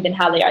differently than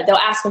how they are. They'll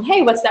ask them,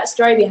 hey, what's that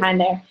story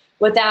behind there?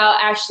 Without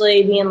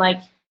actually being like,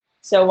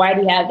 so why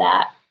do you have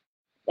that?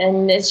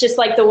 And it's just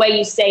like the way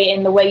you say it,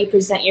 and the way you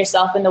present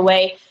yourself, and the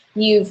way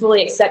you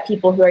fully accept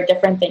people who are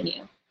different than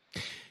you.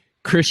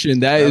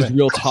 Christian, that is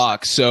real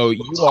talk. So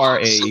you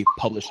are a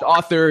published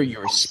author,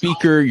 you're a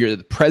speaker, you're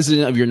the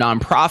president of your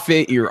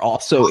nonprofit, you're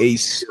also a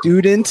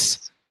student,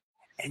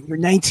 and you're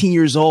 19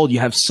 years old. You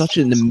have such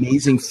an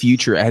amazing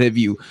future ahead of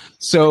you.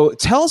 So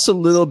tell us a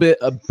little bit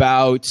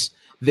about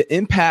the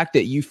impact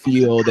that you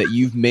feel that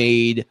you've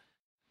made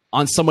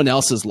on someone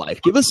else's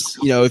life. Give us,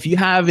 if you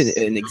have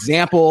an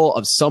example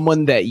of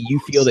someone that you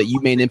feel that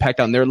you made an impact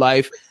on their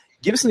life,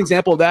 give us an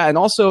example of that. And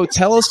also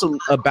tell us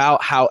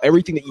about how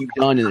everything that you've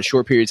done in a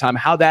short period of time,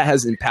 how that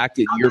has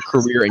impacted your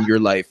career and your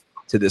life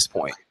to this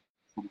point.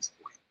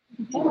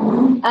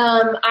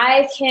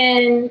 I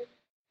can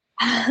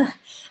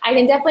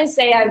definitely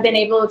say I've been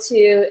able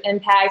to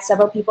impact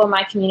several people in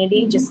my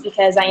community, just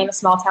because I am a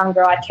small town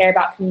girl. I care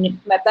about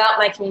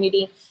my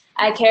community.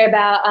 I care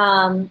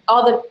about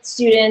all the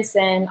students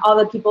and all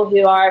the people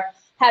who are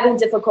having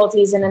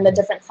difficulties and in the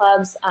different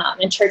clubs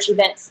and church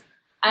events.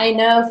 I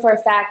know for a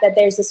fact that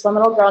there's this one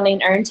little girl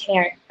named Erin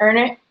Turner.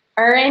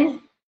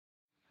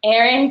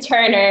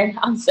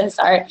 I'm so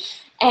sorry.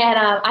 And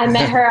I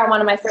met her on one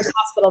of my first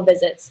hospital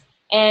visits,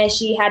 and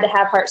she had to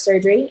have heart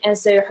surgery. And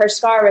so her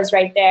scar was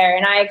right there.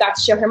 And I got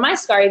to show her my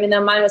scar, even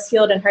though mine was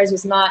healed and hers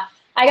was not.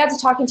 I got to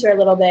talking to her a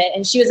little bit,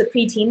 and she was a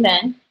preteen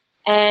then.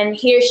 And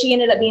here she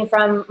ended up being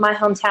from my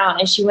hometown,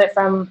 and she went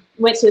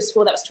to a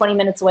school that was 20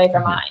 minutes away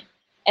from mine.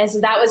 And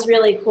so that was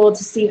really cool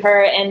to see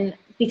her and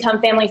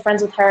become family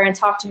friends with her and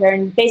talk to her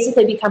and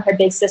basically become her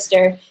big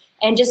sister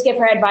and just give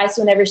her advice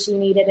whenever she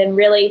needed and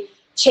really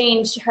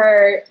change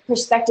her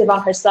perspective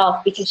on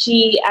herself, because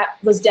she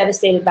was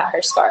devastated about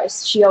her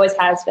scars. She always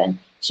has been.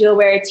 She will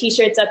wear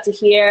T-shirts up to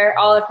here.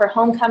 All of her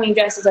homecoming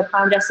dresses or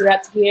prom dresses are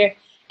up to here.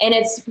 And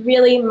it's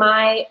really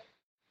my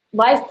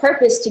life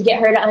purpose to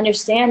get her to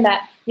understand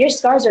that your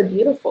scars are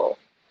beautiful,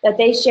 that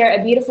they share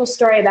a beautiful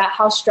story about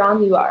how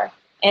strong you are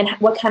and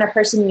what kind of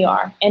person you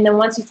are. And then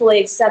once you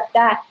fully accept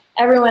that,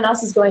 everyone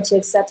else is going to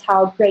accept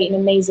how great and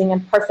amazing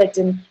and perfect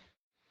and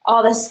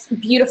all this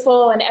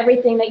beautiful and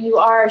everything that you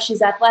are.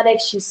 She's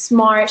athletic, she's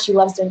smart, she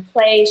loves doing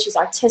plays, she's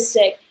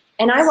artistic.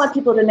 And I want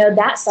people to know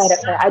that side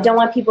of her. I don't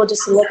want people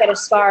just to look at her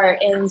scar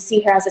and see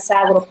her as a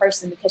sad little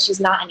person, because she's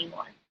not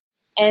anymore.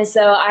 And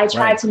so I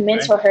try to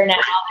mentor her now.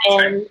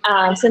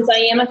 And since I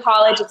am in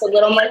college, it's a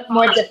little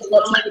more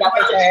difficult to meet up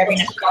with her every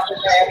night.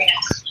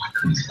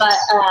 But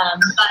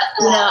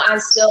I'm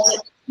still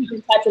keep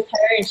in touch with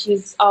her, and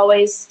she's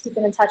always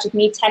keeping in touch with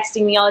me,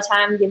 texting me all the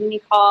time, giving me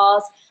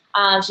calls.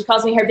 She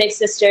calls me her big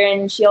sister,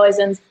 and she always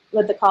ends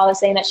with the caller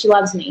saying that she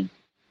loves me.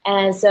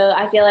 And so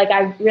I feel like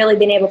I've really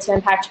been able to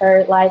impact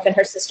her life and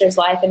her sister's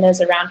life and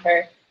those around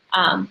her.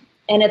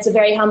 And it's a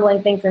very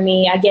humbling thing for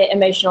me. I get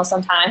emotional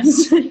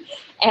sometimes.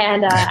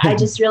 And I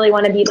just really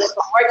want to be there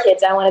for more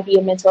kids. I want to be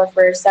a mentor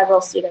for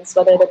several students,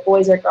 whether they're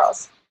boys or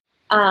girls.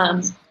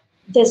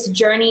 This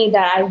journey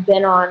that I've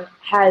been on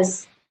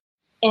has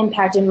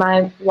impacted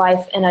my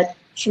life in a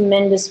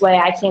tremendous way.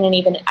 I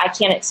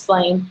can't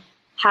explain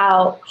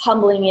how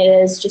humbling it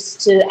is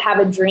just to have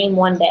a dream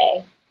one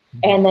day,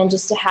 and then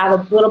just to have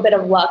a little bit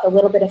of luck, a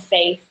little bit of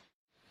faith,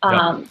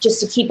 just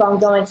to keep on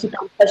going, keep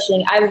on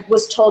pushing. I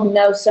was told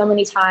no so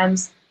many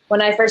times.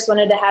 When I first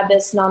wanted to have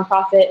this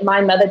nonprofit, my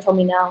mother told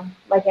me no.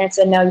 My parents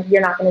said, no, you're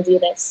not going to do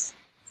this.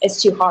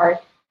 It's too hard.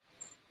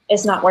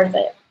 It's not worth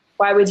it.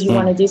 Why would you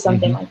want to do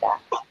something like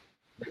that?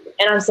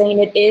 And I'm saying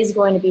it is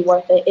going to be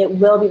worth it. It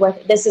will be worth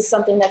it. This is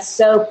something that's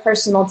so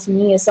personal to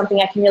me, is something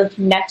I can really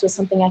connect with,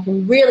 something I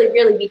can really,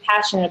 really be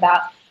passionate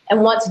about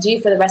and want to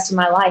do for the rest of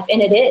my life.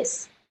 And it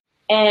is.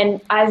 And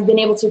I've been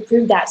able to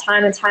prove that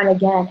time and time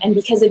again. And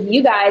because of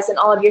you guys and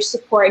all of your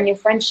support and your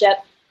friendship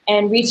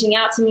and reaching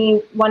out to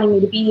me, wanting me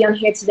to be on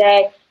here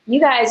today, you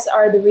guys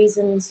are the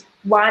reasons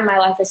why my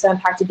life is so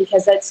impacted,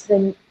 because it's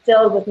been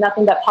filled with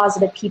nothing but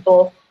positive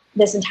people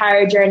this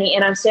entire journey.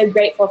 And I'm so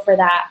grateful for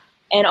that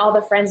and all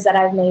the friends that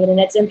I've made. And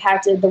it's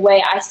impacted the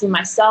way I see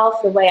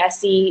myself, the way I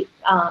see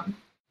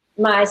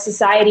my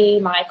society,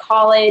 my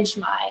college,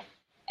 my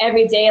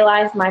everyday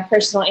life, my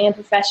personal and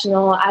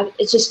professional.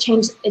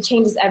 It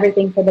changes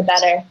everything for the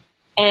better.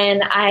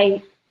 And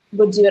I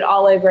would do it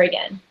all over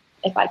again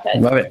if I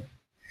could. Love it.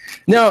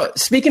 Now,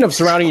 speaking of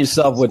surrounding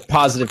yourself with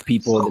positive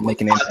people that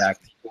make an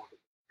impact,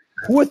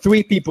 who are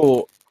 3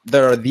 people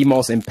that are the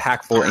most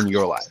impactful in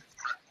your life?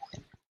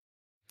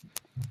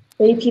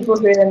 3 people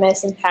who are the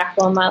most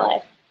impactful in my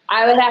life.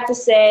 I would have to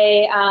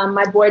say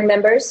my board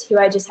members, who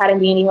I just had a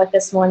meeting with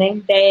this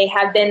morning. They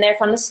have been there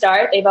from the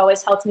start. They've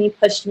always helped me,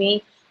 pushed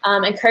me,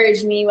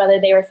 encouraged me,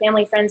 whether they were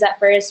family friends at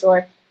first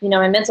or,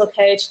 my mental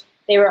coach.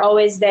 They were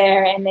always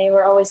there, and they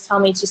were always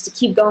telling me just to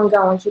keep going,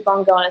 keep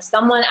on going. If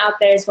someone out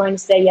there is going to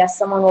say yes,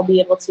 someone will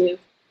be able to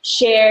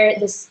share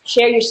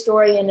your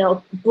story, and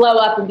it'll blow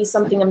up and be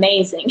something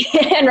amazing.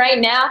 And right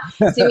now,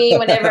 to me,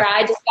 whenever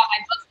I just got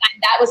my book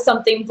signed, that was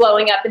something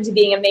blowing up into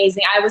being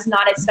amazing. I was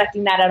not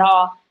expecting that at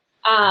all.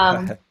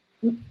 Of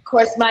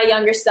course, my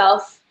younger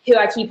self, who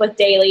I keep with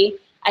daily,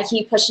 I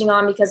keep pushing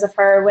on because of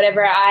her.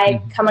 Whenever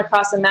I come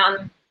across a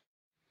mountain,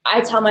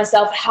 I tell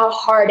myself how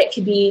hard it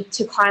could be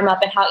to climb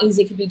up and how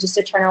easy it could be just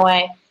to turn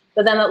away.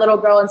 But then that little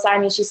girl inside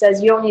me, she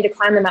says, you don't need to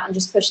climb the mountain,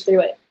 just push through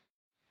it.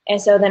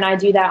 And so then I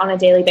do that on a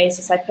daily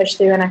basis. I push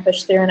through and I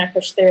push through and I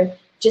push through,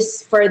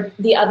 just for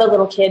the other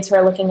little kids who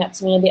are looking up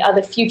to me and the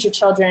other future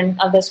children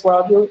of this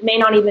world who may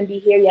not even be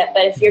here yet.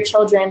 But if your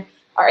children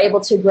are able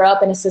to grow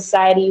up in a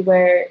society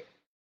where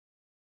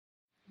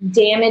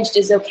damaged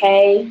is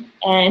okay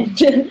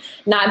and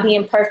not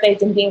being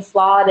perfect and being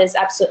flawed is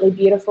absolutely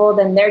beautiful,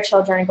 then their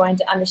children are going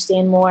to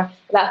understand more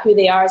about who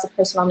they are as a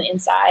person on the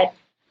inside.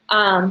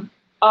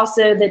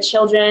 Also, the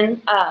children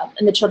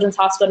in the children's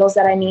hospitals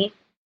that I meet,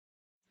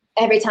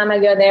 every time I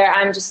go there,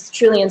 I'm just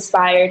truly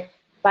inspired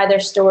by their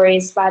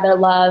stories, by their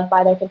love,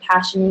 by their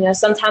compassion.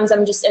 Sometimes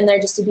I'm just in there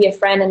just to be a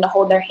friend and to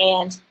hold their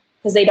hand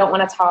because they don't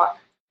want to talk.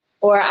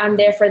 Or I'm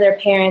there for their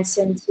parents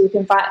and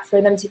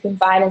for them to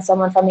confide in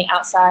someone from the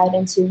outside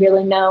and to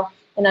really know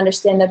and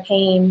understand the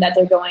pain that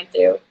they're going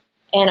through,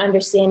 and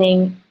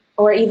understanding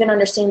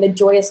the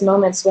joyous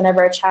moments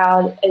whenever a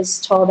child is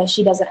told that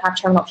she doesn't have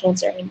terminal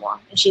cancer anymore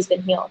and she's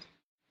been healed.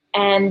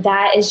 And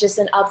that is just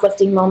an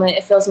uplifting moment.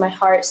 It fills my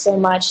heart so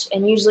much.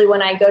 And usually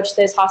when I go to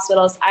those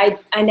hospitals, I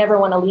never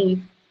want to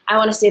leave. I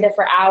want to stay there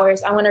for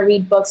hours. I want to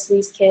read books to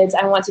these kids.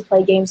 I want to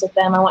play games with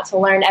them. I want to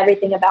learn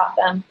everything about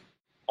them.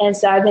 And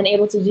so I've been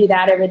able to do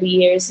that over the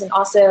years. And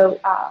also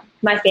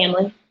my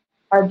family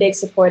are big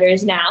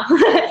supporters now.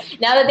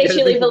 Now that they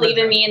truly believe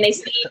in me and they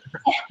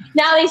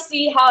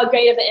see how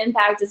great of an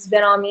impact it's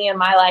been on me and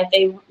my life,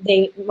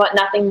 they want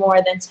nothing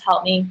more than to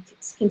help me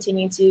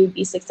continue to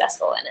be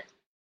successful in it.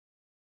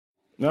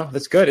 No,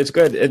 that's good. It's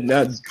good. And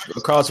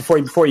Carlos,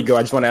 before you go,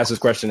 I just want to ask this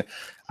question.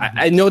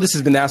 I know this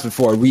has been asked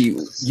before.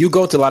 You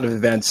go to a lot of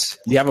events.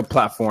 You have a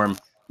platform.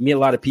 You meet a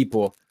lot of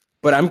people.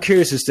 But I'm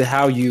curious as to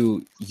how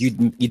you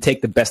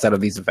take the best out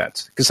of these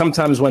events. Because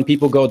sometimes when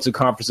people go to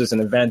conferences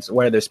and events,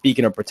 whether they're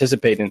speaking or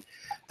participating,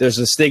 there's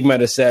a stigma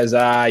that says,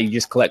 you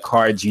just collect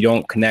cards, you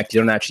don't connect,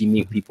 you don't actually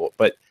meet people.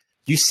 But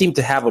you seem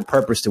to have a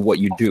purpose to what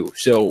you do.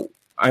 So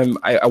I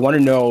want to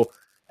know,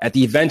 at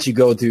the events you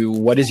go to,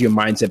 what is your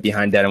mindset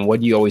behind that, and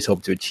what do you always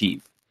hope to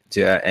achieve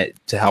to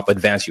help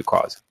advance your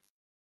cause?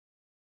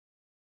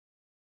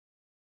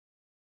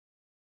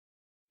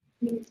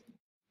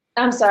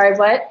 I'm sorry,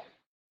 what?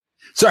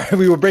 Sorry,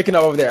 we were breaking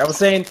up over there. I was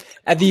saying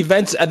at the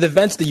events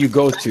that you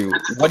go to,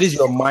 what is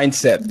your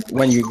mindset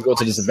when you go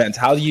to this event?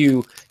 How do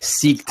you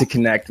seek to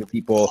connect with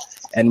people,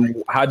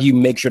 and how do you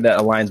make sure that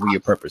aligns with your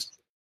purpose?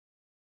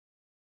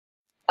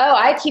 Oh,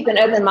 I keep an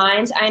open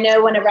mind. I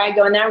know whenever I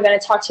go in there, I'm going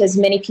to talk to as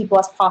many people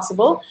as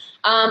possible.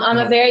 I'm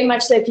a very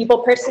much so people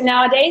person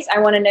nowadays. I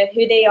want to know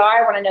who they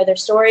are. I want to know their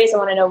stories. I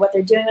want to know what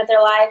they're doing with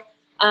their life,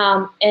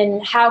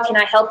 and how can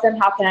I help them?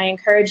 How can I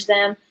encourage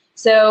them?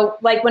 So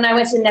like when I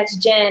went to Next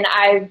Gen,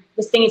 I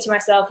was thinking to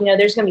myself,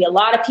 there's going to be a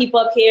lot of people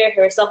up here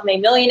who are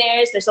self-made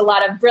millionaires. There's a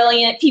lot of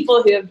brilliant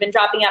people who have been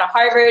dropping out of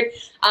Harvard.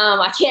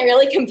 I can't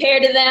really compare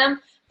to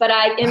them, but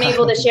I am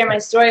able to share my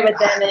story with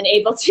them and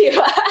able to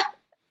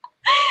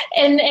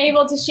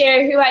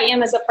share who I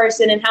am as a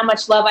person and how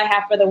much love I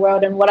have for the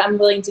world and what I'm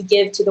willing to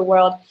give to the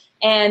world.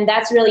 And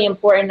that's really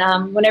important.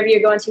 Whenever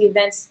you're going to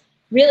events,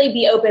 really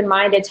be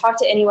open-minded. Talk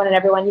to anyone and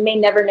everyone. You may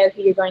never know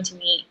who you're going to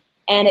meet.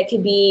 And it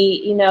could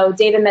be,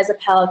 David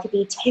Mezzapelle, it could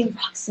be Taylor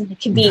Roxon, it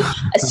could be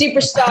a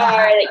superstar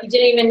that you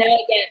didn't even know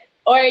again.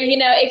 Or,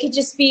 it could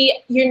just be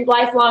your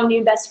lifelong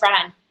new best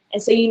friend.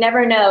 And so you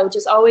never know.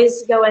 Just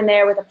always go in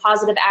there with a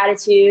positive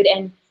attitude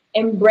and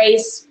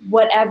embrace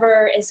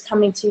whatever is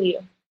coming to you.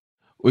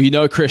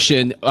 Well,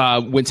 Christian,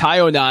 when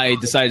Tayo and I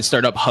decided to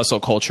start up Hustle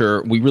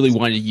Culture, we really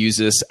wanted to use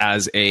this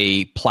as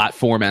a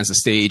platform, as a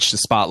stage to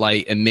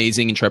spotlight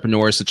amazing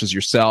entrepreneurs such as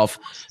yourself.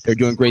 They're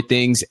doing great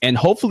things and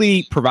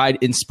hopefully provide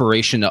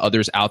inspiration to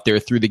others out there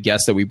through the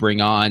guests that we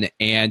bring on.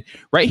 And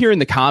right here in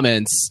the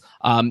comments,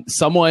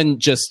 someone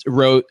just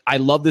wrote, "I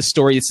love this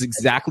story. It's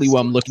exactly what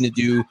I'm looking to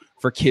do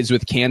for kids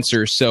with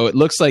cancer." So it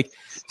looks like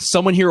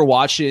someone here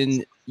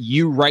watching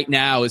you right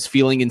now is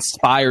feeling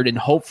inspired, and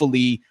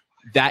hopefully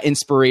that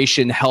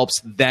inspiration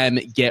helps them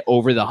get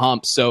over the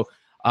hump. So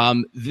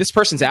this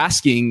person's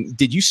asking,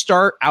 did you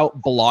start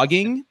out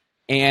blogging,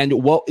 and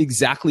what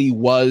exactly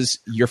was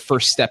your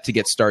first step to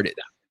get started?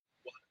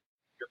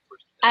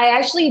 I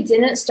actually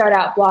didn't start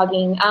out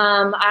blogging.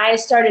 I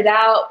started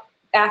out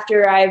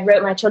after I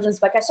wrote my children's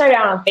book. I started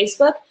out on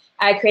Facebook.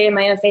 I created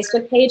my own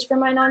Facebook page for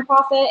my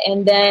nonprofit.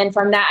 And then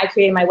from that, I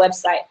created my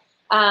website.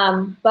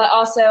 But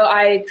also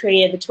I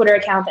created the Twitter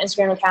account, the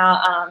Instagram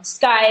account,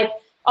 Skype,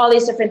 all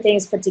these different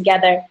things put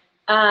together.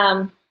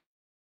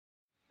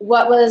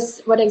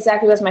 What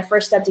exactly was my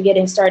first step to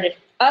getting started?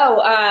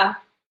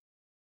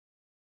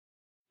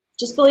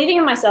 Just believing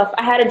in myself.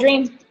 I had a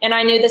dream and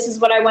I knew this is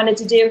what I wanted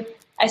to do.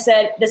 I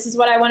said, this is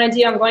what I want to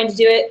do. I'm going to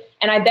do it.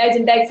 And I begged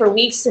and begged for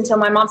weeks until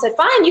my mom said,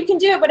 fine, you can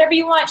do it, whatever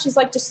you want. She's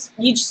like,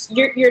 you're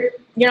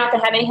not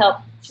going to have any help.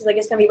 She's like,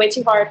 it's going to be way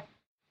too hard.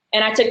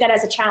 And I took that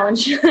as a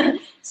challenge.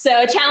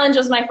 So a challenge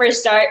was my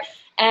first start.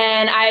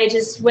 And I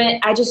just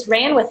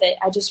ran with it.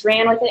 I just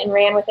ran with it and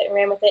ran with it and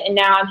ran with it. And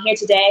now I'm here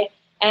today.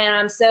 And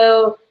I'm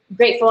so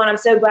grateful and I'm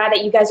so glad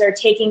that you guys are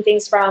taking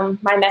things from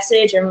my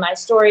message or my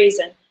stories.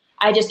 And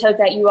I just hope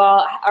that you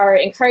all are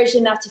encouraged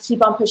enough to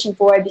keep on pushing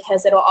forward,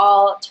 because it'll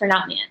all turn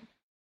out in the end.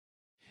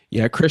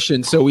 Yeah,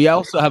 Christian. So we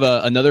also have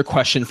another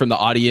question from the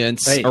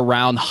audience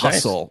around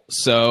hustle.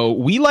 Nice. So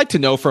we like to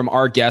know from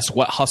our guests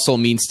what hustle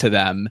means to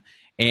them.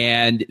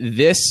 And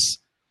this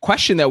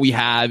question that we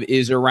have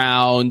is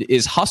around,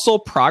 is hustle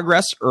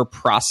progress or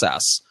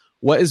process?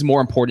 What is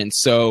more important?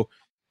 So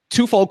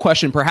twofold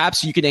question.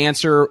 Perhaps you could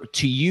answer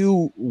to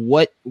you,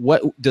 what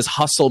does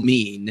hustle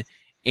mean?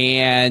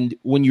 And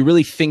when you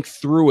really think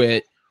through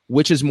it,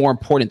 which is more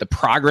important, the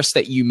progress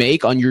that you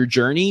make on your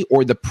journey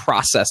or the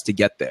process to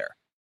get there?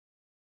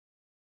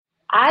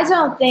 I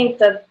don't think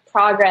the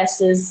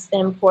progress is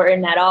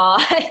important at all.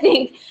 I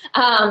think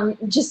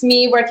just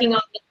me working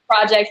on this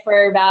project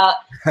for about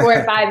 4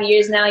 or 5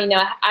 years now,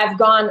 I've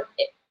gone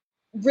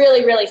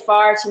really, really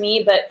far to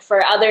me, but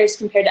for others,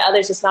 compared to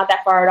others, it's not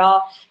that far at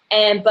all.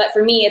 But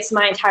for me, it's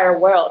my entire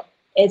world.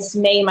 It's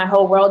made my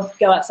whole world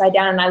go upside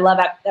down, and I love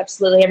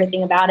absolutely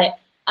everything about it.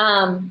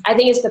 I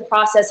think it's the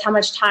process, how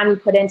much time you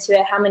put into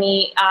it, how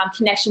many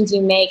connections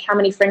you make, how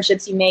many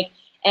friendships you make,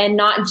 and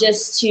not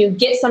just to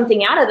get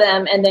something out of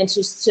them and then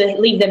just to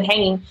leave them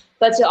hanging,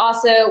 but to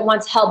also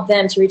want to help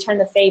them to return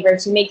the favor,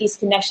 to make these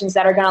connections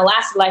that are going to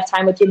last a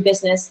lifetime with your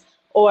business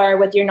or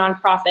with your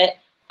nonprofit.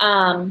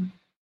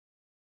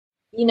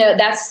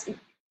 That's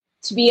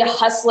to be a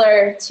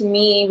hustler to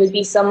me would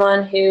be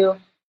someone who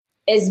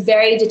is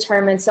very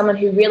determined, someone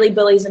who really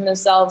believes in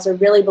themselves or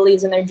really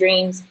believes in their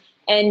dreams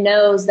and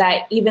knows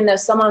that even though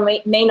someone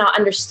may not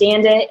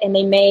understand it and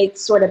they may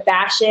sort of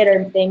bash it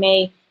or they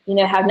may,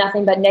 have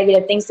nothing but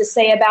negative things to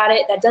say about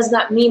it, that does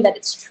not mean that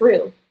it's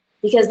true.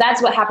 Because that's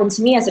what happened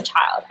to me as a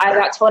child. I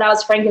got told I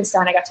was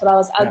Frankenstein. I got told I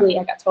was ugly.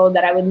 I got told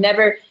that I would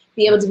never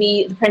be able to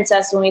be the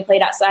princess when we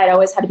played outside. I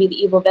always had to be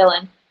the evil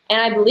villain.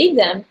 And I believed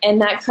them,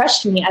 and that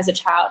crushed me as a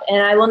child.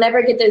 And I will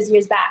never get those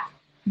years back.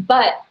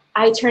 But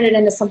I turned it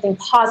into something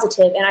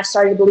positive, and I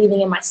started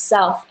believing in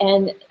myself.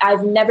 And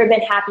I've never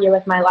been happier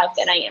with my life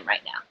than I am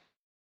right now.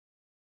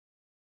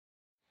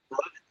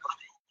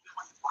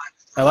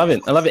 I love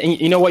it. And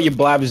you know what your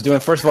blab is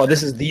doing? First of all,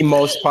 this is the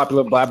most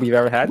popular blab you've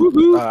ever had,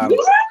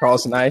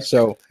 Carlos and I.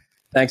 So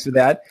thanks for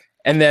that.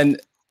 And then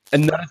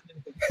another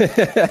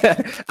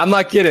thing, I'm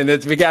not kidding.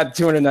 We got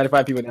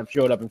 295 people that have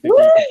showed up and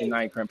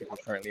 59 current people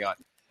currently on.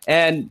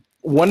 And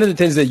one of the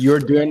things that you're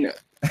doing,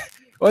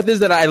 one of the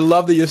things that I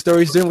love that your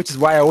story is doing, which is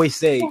why I always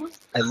say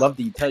I love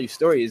that you tell your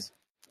stories.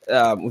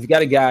 We've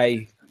got a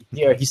guy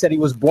here. He said he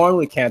was born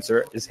with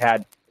cancer, has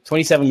had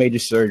 27 major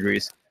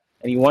surgeries.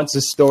 And he wants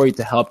a story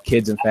to help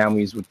kids and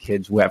families with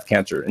kids who have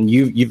cancer. And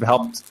you've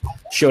helped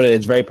show that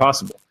it's very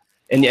possible.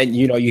 And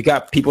you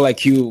got people like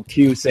Q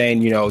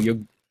saying,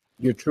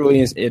 you're truly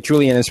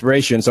an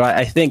inspiration. So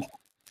I think,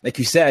 like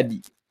you said,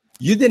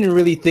 you didn't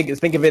really think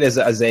of it as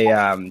a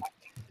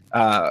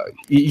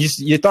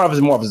you thought of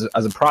it more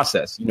as a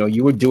process.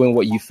 You were doing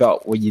what you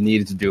felt, what you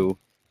needed to do.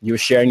 You were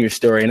sharing your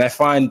story. And I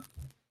find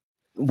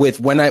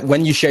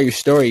when you share your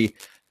story,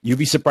 you'd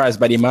be surprised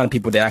by the amount of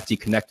people that actually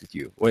connect with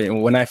you.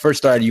 When I first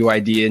started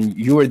UID, and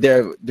you were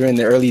there during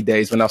the early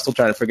days when I was still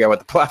trying to figure out what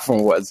the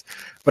platform was,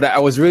 but I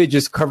was really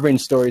just covering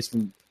stories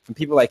from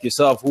people like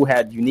yourself who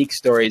had unique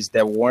stories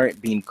that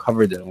weren't being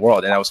covered in the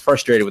world. And I was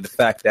frustrated with the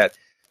fact that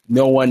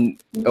no one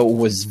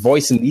was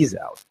voicing these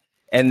out.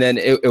 And then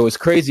it was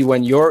crazy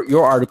when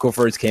your article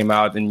first came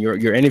out and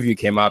your interview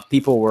came out,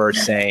 people were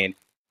saying,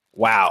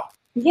 wow,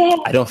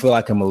 I don't feel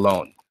like I'm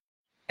alone.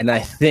 And I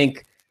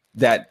think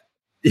that,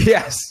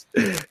 Yes.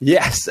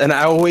 And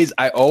I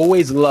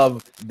always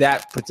love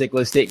that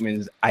particular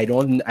statement.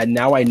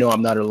 Now I know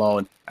I'm not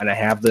alone, and I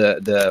have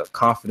the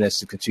confidence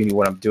to continue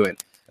what I'm doing.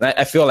 And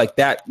I feel like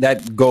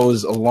that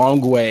goes a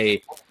long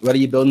way, whether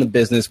you're building a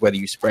business, whether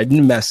you're spreading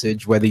the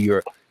message, whether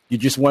you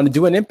just want to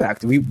do an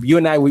impact. You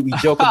and I, we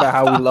joke about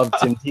how we love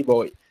Tim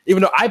Tebow,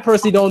 even though I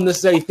personally don't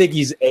necessarily think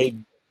he's a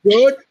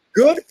good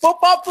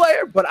football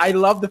player, but I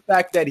love the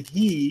fact that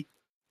he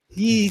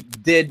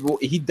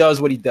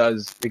does what he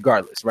does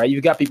regardless, right?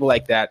 You've got people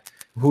like that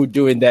who are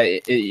doing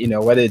that,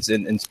 whether it's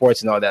in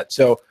sports and all that.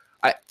 So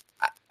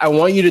I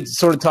want you to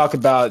sort of talk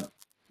about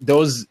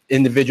those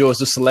individuals,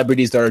 the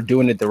celebrities that are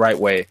doing it the right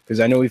way, because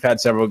I know we've had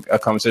several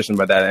conversations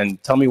about that,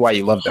 and tell me why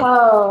you love them.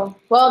 Oh,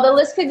 well, the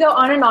list could go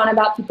on and on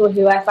about people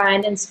who I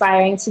find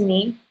inspiring to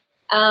me.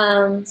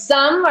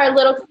 Some are a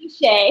little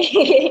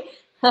cliche.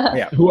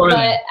 Yeah. Who are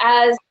they?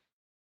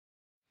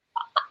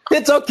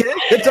 It's okay.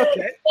 But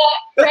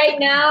right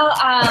now,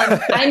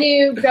 I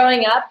knew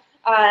growing up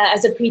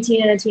as a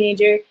preteen and a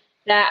teenager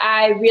that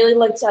I really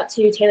looked up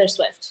to Taylor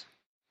Swift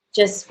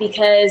just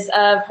because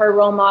of her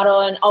role model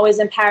and always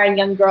empowering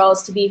young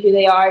girls to be who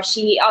they are.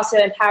 She also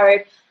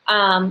empowered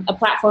a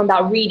platform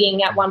about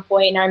reading at one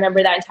point, and I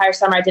remember that entire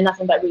summer I did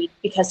nothing but read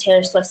because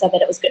Taylor Swift said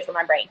that it was good for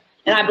my brain,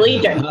 and I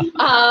believed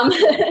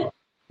her.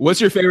 What's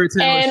your favorite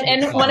Taylor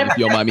Swift song, if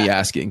you don't mind me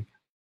asking?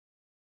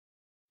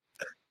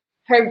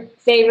 My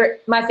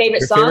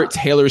favorite song. Favorite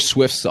Taylor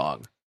Swift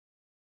song.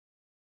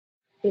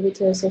 Favorite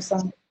Taylor Swift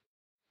song.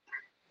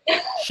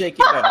 Shake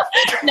it off.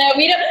 No,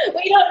 we don't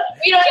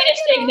need to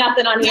shake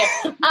nothing on here.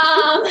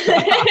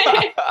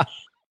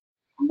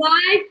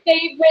 My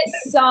favorite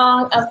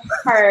song of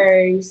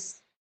hers.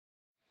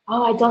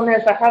 Oh, I don't know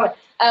if I heard it.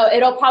 Oh,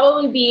 it'll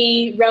probably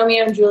be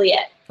Romeo and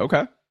Juliet.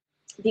 Okay.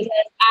 Because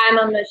I'm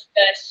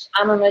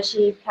a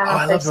mushy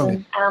kind of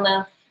person. I don't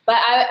know. But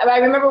I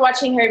remember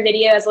watching her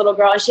video as a little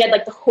girl, and she had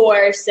like the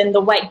horse and the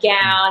white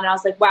gown, and I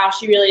was like, wow,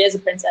 she really is a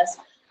princess.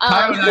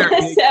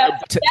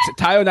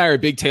 Tayo and I are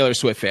big Taylor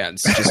Swift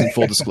fans, just in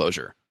full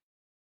disclosure.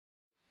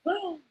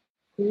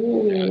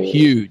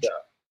 Huge.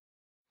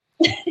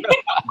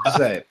 Just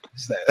say it.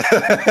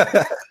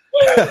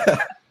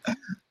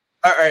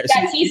 All right. So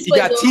you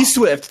got T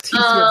Swift. T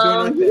Swift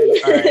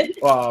doing her thing.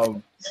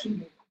 All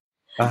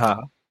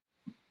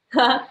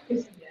right.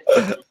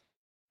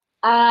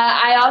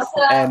 I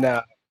also... And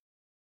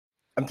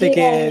I'm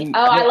thinking...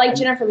 I like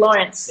Jennifer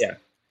Lawrence. Yeah.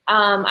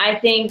 I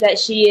think that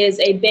she is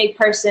a big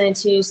person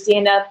to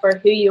stand up for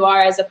who you are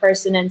as a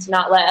person and to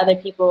not let other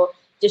people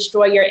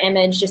destroy your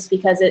image just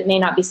because it may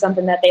not be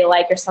something that they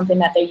like or something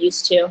that they're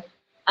used to.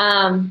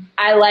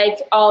 I like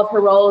all of her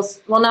roles.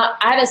 Well, I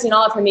haven't seen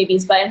all of her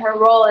movies, but in her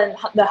role in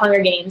the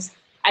Hunger Games,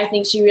 I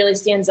think she really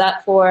stands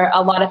up for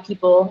a lot of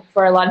people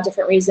for a lot of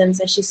different reasons.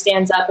 And she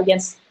stands up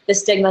against the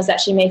stigmas that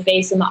she may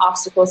face and the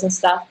obstacles and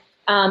stuff.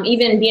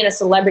 Even being a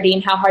celebrity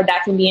and how hard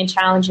that can be and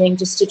challenging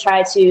just to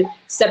try to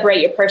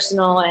separate your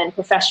personal and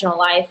professional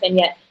life. And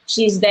yet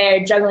she's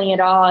there juggling it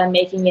all and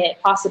making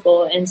it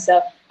possible. And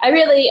so I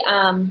really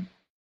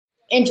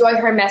enjoy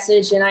her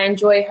message, and I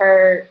enjoy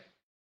her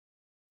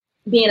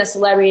being a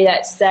celebrity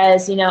that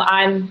says, you know,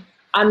 I'm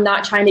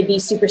not trying to be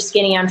super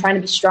skinny. I'm trying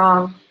to be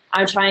strong.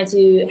 I'm trying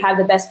to have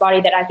the best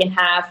body that I can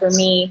have for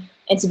me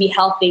and to be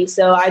healthy.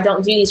 So I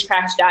don't do these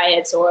crash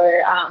diets,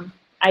 or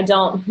I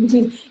don't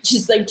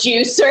just like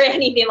juice or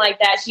anything like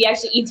that. She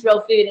actually eats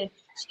real food. And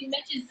she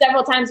mentioned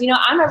several times, you know,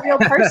 I'm a real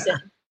person.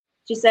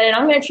 She said, and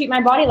I'm going to treat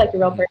my body like a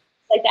real person,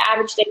 like the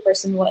average day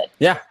person would.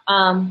 Yeah.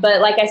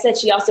 But like I said,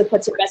 she also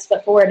puts her best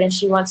foot forward, and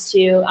she wants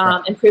to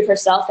improve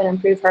herself and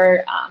improve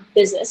her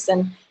business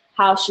and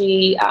how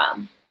she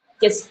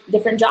gets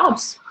different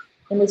jobs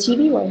in the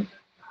TV world.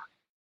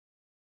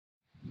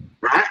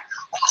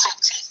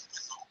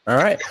 All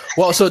right.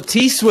 Well, so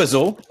T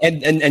Swizzle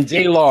and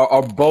J Law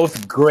are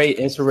both great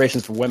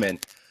inspirations for women.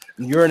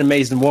 You're an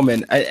amazing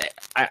woman.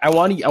 I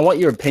want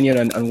your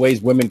opinion on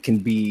ways women can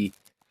be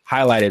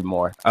highlighted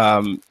more.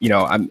 You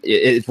know,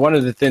 it's one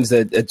of the things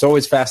that it's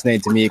always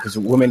fascinating to me, because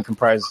women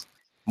comprise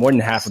more than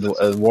half of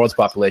the world's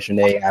population.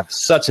 They have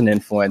such an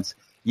influence,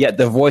 yet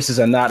their voices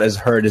are not as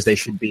heard as they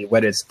should be,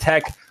 whether it's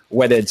tech,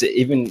 whether it's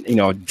even, you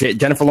know,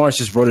 Jennifer Lawrence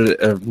just wrote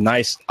a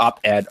nice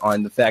op-ed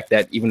on the fact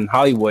that even in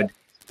Hollywood,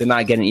 they're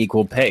not getting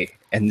equal pay.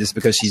 And just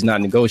because she's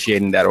not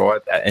negotiating that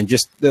or that, and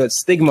just the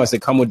stigmas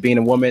that come with being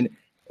a woman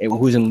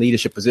who's in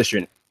leadership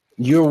position.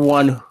 You're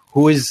one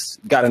who has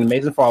got an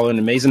amazing following,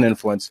 amazing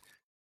influence.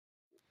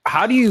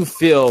 How do you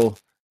feel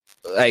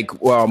like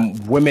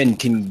women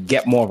can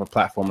get more of a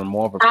platform and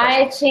more of a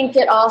presence? I think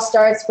it all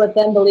starts with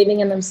them believing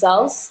in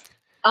themselves.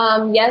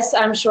 Yes,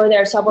 I'm sure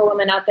there are several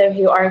women out there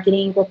who aren't getting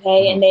equal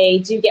pay, and they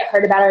do get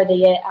hurt about it, or they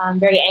get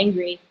very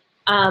angry.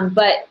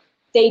 But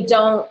they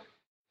don't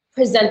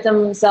present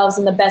themselves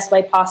in the best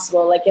way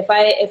possible. Like if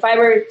I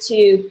were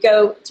to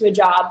go to a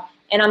job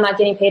and I'm not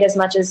getting paid as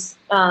much as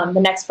the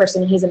next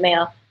person, and he's a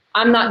male,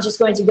 I'm not just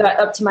going to go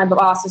up to my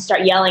boss and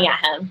start yelling at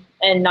him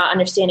and not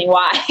understanding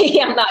why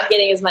I'm not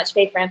getting as much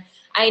pay for him.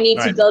 I need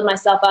to build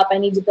myself up. I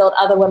need to build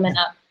other women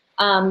up.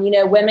 You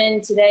know,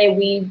 women today,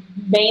 we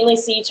mainly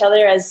see each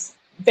other as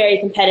very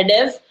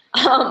competitive.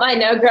 I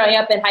know growing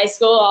up in high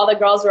school, all the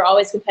girls were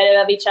always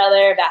competitive of each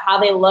other about how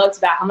they looked,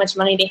 about how much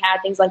money they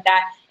had, things like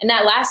that. And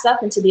that lasts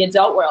up into the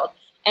adult world.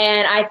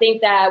 And I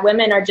think that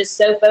women are just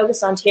so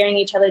focused on tearing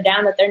each other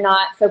down that they're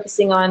not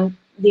focusing on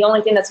the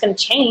only thing that's going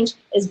to change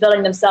is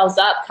building themselves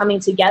up, coming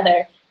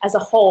together as a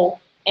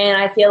whole. And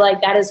I feel like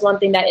that is one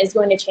thing that is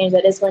going to change,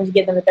 that is going to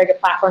give them a bigger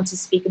platform to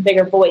speak, a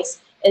bigger voice,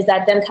 is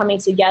that them coming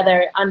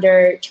together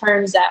under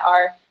terms that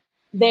are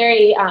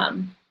very,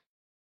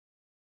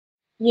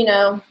 you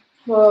know,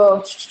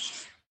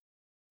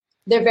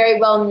 they're very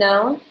well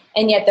known,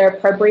 and yet they're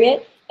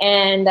appropriate,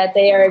 and that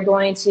they are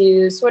going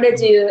to sort of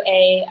do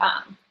a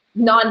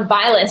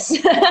non-violence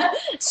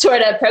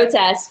sort of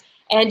protest,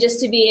 and just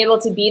to be able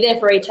to be there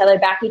for each other,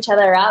 back each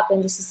other up,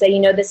 and just to say, you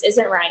know, this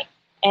isn't right,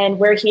 and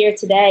we're here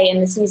today,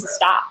 and this needs to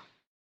stop.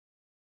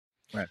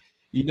 Right.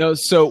 You know,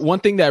 so one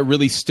thing that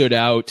really stood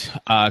out,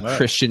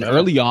 Christian,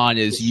 early on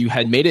is you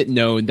had made it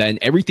known that in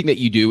everything that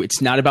you do,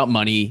 it's not about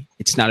money,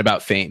 it's not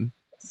about fame.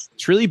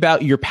 It's really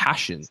about your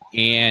passion.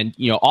 And,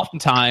 you know,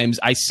 oftentimes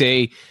I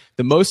say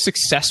the most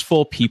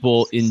successful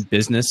people in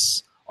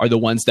business are the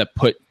ones that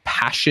put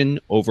passion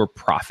over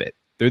profit.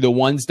 They're the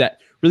ones that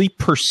really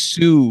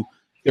pursue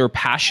their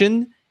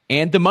passion,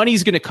 and the money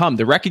is going to come.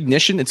 The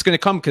recognition, it's going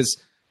to come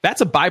because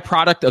that's a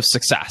byproduct of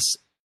success.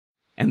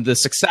 And the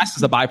success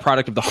is a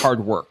byproduct of the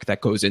hard work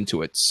that goes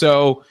into it.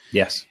 So,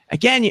 yes,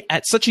 again,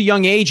 at such a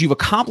young age, you've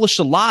accomplished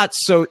a lot.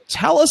 So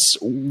tell us,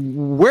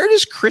 where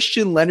does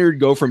Christian Leonard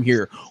go from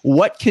here?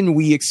 What can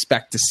we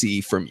expect to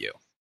see from you?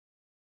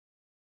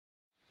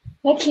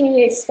 What can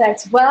you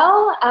expect?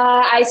 Well,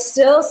 I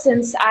still,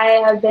 since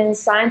I have been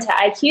signed to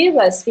iCube,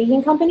 a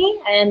speaking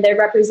company, and they're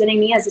representing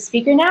me as a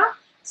speaker now.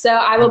 So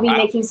I will be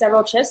making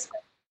several trips.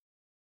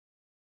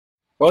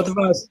 Both of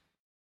us.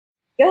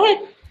 Go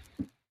ahead.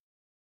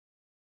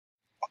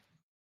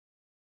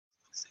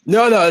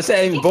 No,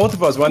 same. Both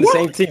of us. We're on the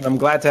same team. I'm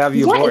glad to have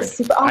you aboard.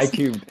 Super awesome.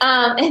 iCube.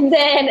 And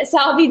then, so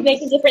I'll be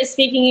making different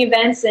speaking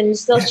events and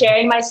still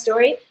sharing my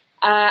story.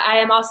 I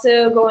am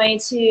also going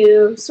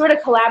to sort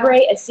of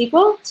collaborate a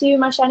sequel to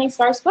my Shining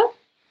Stars book.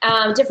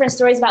 Different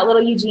stories about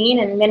little Eugene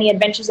and many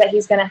adventures that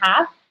he's going to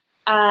have.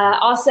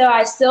 Also,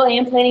 I still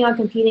am planning on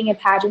competing in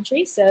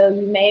pageantry, so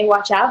you may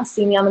watch out and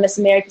see me on the Miss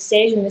America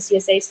stage and Miss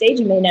USA stage.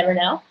 You may never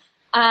know.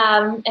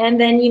 And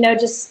then, you know,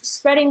 just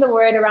spreading the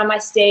word around my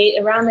state,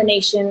 around the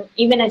nation,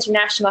 even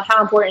international,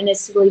 how important it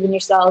is to believe in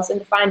yourselves and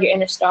to find your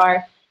inner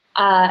star.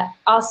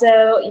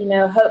 Also, you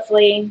know,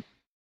 hopefully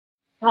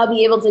I'll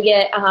be able to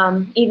get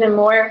even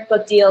more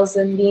book deals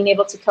and being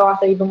able to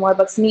co-author even more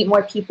books, meet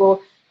more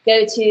people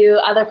go to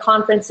other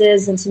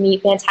conferences and to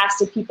meet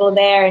fantastic people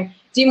there and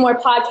do more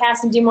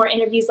podcasts and do more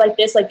interviews like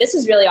this. Like, this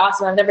is really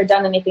awesome. I've never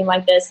done anything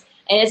like this,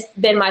 and it's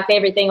been my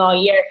favorite thing all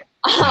year.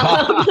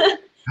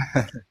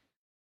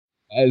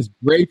 That is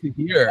great to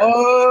hear.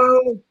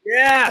 Oh,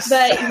 yes.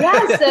 But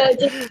yeah, so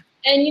just,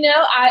 and you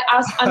know,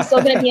 I'm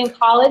still going to be in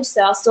college,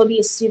 so I'll still be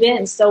a student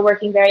and still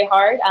working very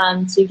hard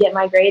to get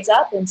my grades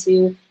up and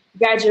to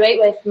graduate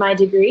with my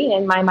degree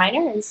and my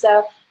minor. And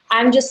so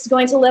I'm just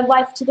going to live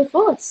life to the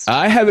fullest.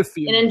 I have a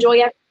feeling, and enjoy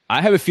it.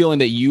 I have a feeling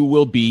that you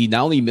will be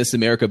not only Miss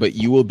America, but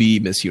you will be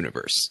Miss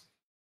Universe.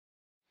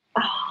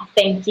 Oh,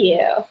 thank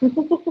you.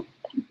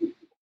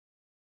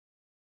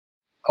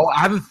 Oh, I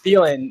have a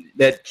feeling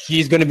that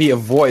she's going to be a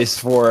voice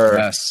for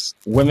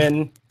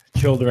women,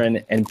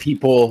 children, and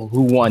people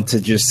who want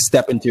to just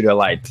step into their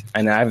light.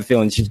 And I have a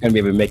feeling she's going to be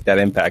able to make that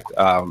impact.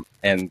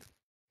 And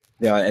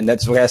you know, and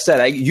that's what I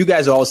said. You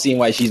guys are all seeing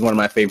why she's one of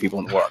my favorite people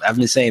in the world. I've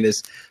been saying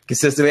this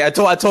consistently. I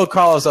told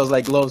Carlos, I was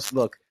like, Los,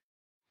 look,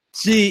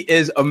 she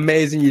is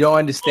amazing. You don't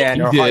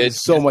understand. Her heart is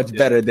so much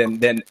better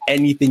than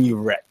anything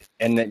you've read.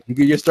 And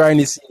you're starting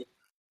to see.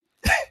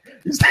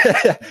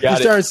 You're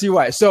starting to see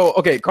why. So,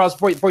 okay, Carlos,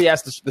 before you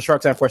ask the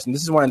Shark Tank question,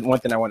 this is one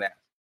thing I want to ask.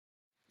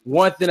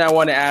 One thing I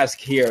want to ask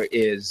here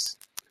is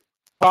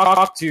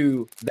talk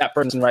to that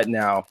person right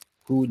now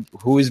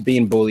who is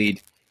being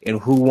bullied and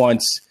who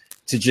wants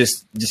to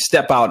just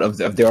step out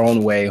of their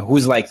own way,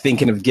 who's like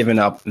thinking of giving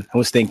up, and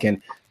who's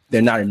thinking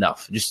they're not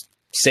enough. Just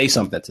say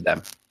something to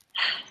them.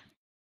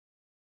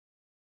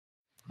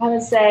 I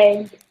would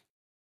say,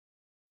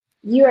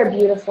 you are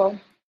beautiful.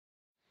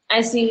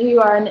 I see who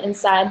you are on the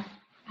inside.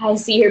 I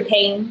see your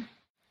pain.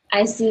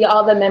 I see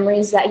all the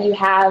memories that you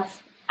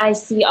have. I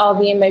see all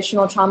the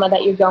emotional trauma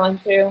that you're going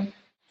through.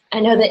 I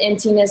know the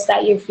emptiness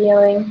that you're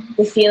feeling,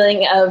 the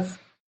feeling of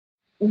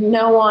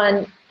no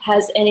one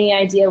has any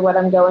idea what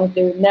I'm going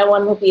through. No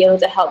one will be able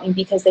to help me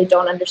because they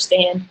don't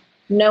understand.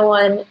 No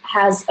one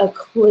has a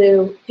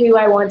clue who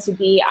I want to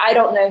be. I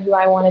don't know who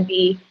I want to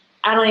be.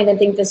 I don't even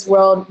think this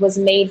world was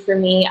made for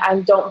me. I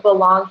don't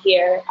belong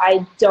here.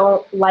 I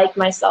don't like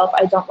myself.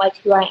 I don't like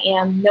who I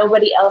am.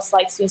 Nobody else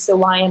likes me, so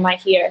why am I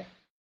here?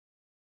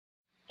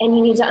 And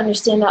you need to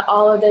understand that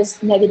all of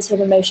those negative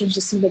emotions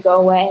just need to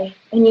go away,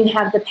 and you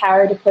have the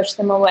power to push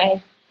them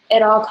away.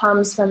 It all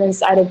comes from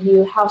inside of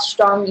you. How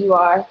strong you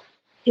are,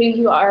 who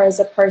you are as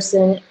a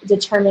person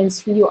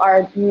determines who you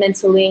are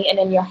mentally and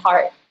in your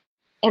heart.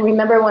 And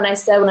remember when I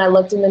said, when I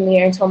looked in the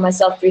mirror and told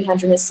myself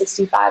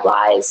 365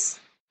 lies,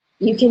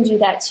 you can do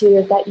that too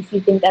if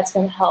you think that's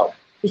going to help,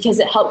 because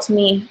it helped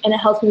me, and it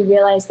helped me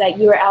realize that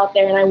you are out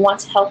there and I want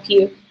to help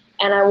you,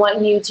 and I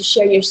want you to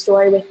share your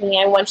story with me.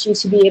 I want you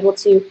to be able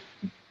to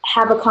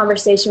have a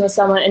conversation with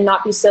someone and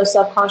not be so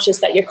self-conscious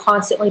that you're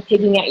constantly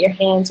picking at your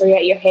hands or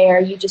at your hair.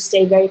 You just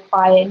stay very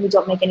quiet and you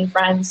don't make any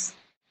friends.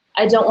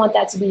 I don't want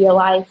that to be your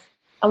life.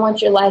 I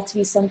want your life to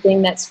be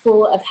something that's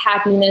full of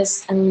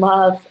happiness and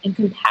love and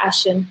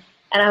compassion.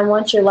 And I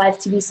want your life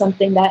to be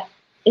something that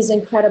is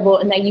incredible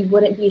and that you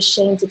wouldn't be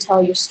ashamed to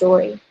tell your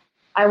story.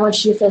 I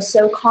want you to feel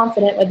so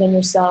confident within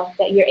yourself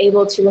that you're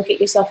able to look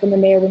at yourself in the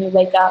mirror when you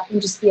wake up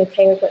and just be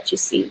okay with what you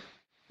see,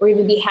 or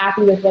even be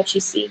happy with what you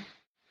see.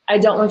 I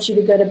don't want you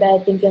to go to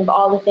bed thinking of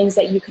all the things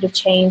that you could have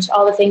changed,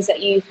 all the things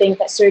that you think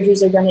that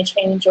surgeries are going to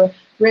change or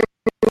rumors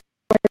are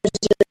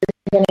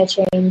going to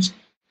change.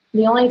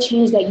 The only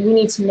change that you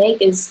need to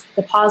make is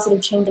the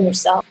positive change in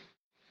yourself.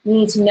 You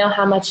need to know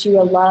how much you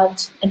are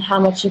loved and how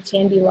much you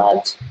can be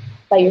loved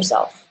by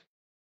yourself.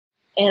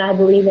 And I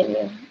believe in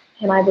you.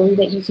 And I believe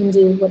that you can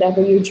do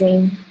whatever your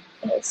dream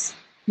is.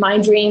 My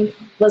dream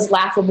was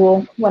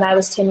laughable when I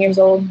was 10 years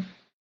old.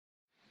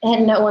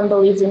 And no one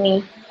believed in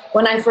me.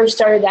 When I first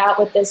started out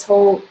with this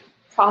whole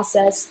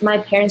process, my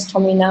parents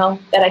told me no,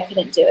 that I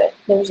couldn't do it.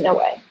 There was no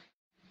way.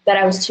 That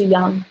I was too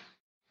young.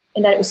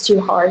 And that it was too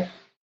hard.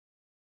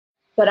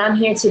 But I'm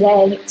here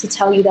today to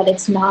tell you that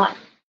it's not.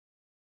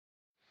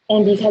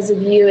 And because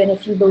of you, and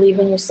if you believe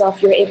in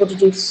yourself, you're able to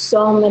do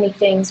so many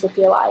things with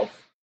your life.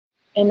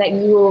 And that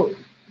you will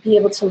be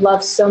able to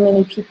love so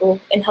many people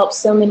and help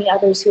so many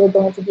others who are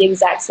going through the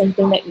exact same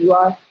thing that you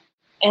are.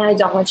 And I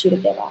don't want you to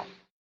give up.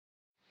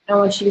 I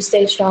want you to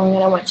stay strong,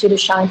 and I want you to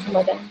shine from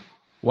within.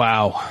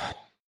 Wow.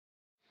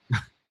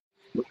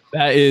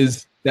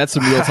 That's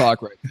some real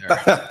talk right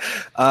there.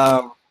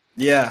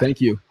 Yeah.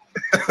 Thank you.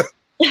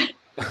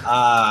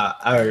 Yeah,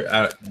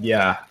 I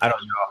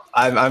don't know.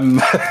 I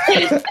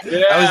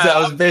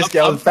was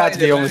basically, I was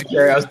practically almost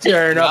tearing. I was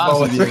tearing up. I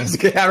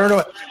don't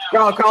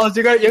know. Carlos,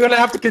 you're gonna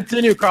have to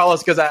continue,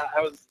 Carlos, because I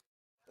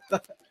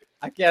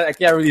can't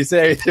really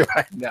say anything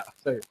right now.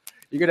 So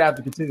you're gonna have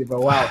to continue.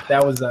 But wow,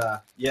 that was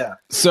yeah.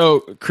 So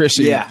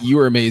Christian, you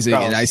were amazing,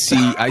 Carlos.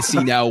 And I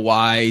see now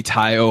why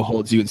Tayo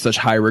holds you in such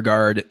high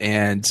regard.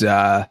 And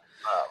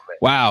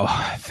wow,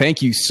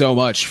 thank you so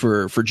much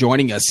for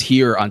joining us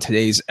here on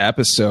today's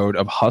episode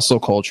of Hustle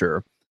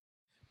Culture.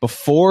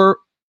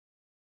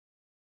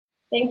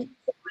 Thank you.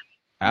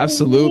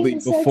 Absolutely.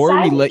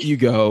 Before we let you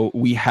go,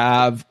 we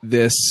have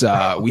this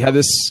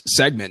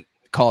segment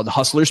called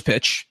Hustler's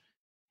Pitch.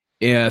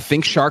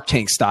 Think Shark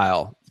Tank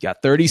style. You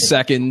got 30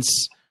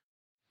 seconds.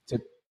 To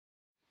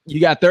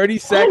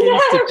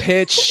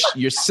pitch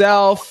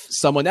yourself,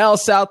 someone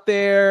else out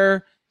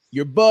there,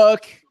 your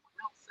book.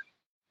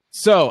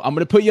 So I'm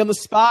going to put you on the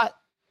spot.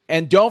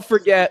 And don't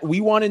forget,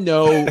 we want to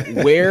know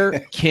where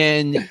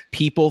can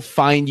people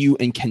find you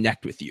and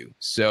connect with you.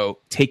 So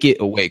take it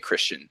away,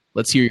 Christian.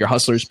 Let's hear your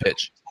hustler's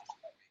pitch.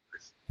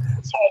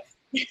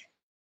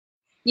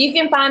 You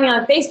can find me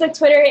on Facebook,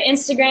 Twitter,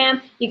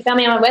 Instagram. You can find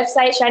me on my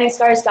website,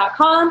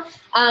 shiningscars.com.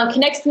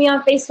 Connect with me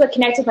on Facebook.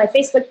 Connect with my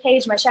Facebook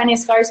page, my Shining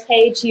Scars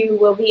page. You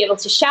will be able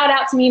to shout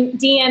out to me,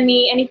 DM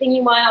me, anything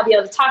you want. I'll be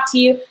able to talk to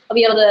you. I'll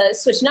be able to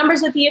switch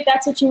numbers with you if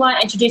that's what you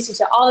want, introduce you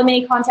to all the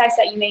many contacts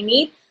that you may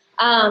need.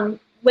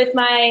 With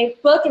my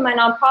book and my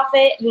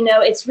nonprofit,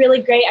 it's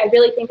really great. I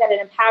really think that it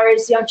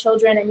empowers young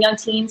children and young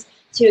teens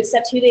to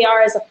accept who they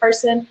are as a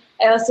person.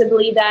 I also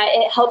believe that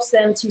it helps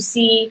them to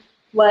see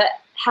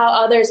how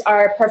others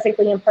are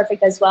perfectly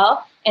imperfect as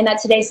well, and that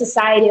today's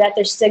society, that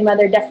their stigma,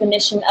 their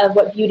definition of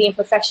what beauty and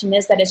perfection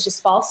is, that it's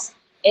just false.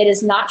 It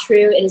is not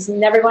true. It is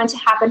never going to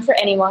happen for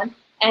anyone,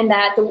 and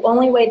that the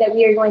only way that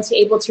we are going to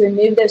able to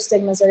remove those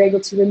stigmas, are able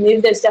to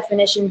remove those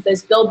definitions,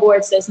 those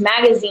billboards, those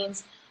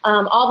magazines,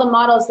 all the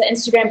models, the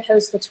Instagram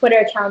posts, the Twitter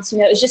accounts,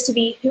 is just to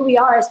be who we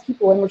are as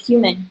people, and we're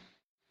human,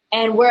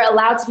 and we're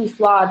allowed to be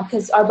flawed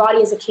because our body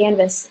is a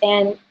canvas,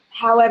 and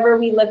however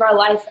we live our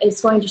life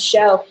is going to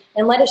show,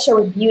 and let it show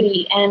with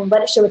beauty and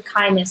let it show with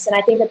kindness. And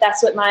I think that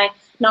that's what my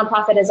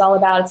nonprofit is all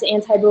about. It's an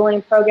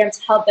anti-bullying program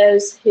to help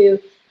those who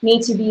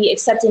need to be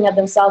accepting of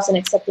themselves and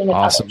accepting of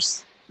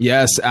others.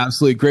 Yes,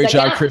 absolutely. Great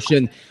job,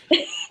 Christian.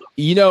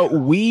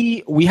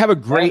 We have a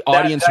great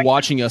audience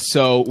watching us,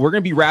 so we're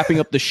going to be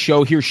wrapping up the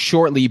show here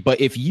shortly. But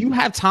if you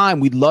have time,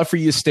 we'd love for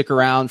you to stick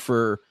around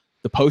for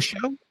the post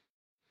show.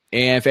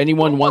 And if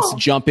anyone wants to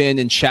jump in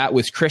and chat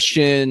with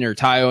Christian or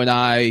Tayo and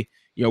I,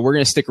 we're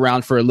going to stick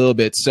around for a little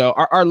bit. So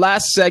our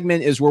last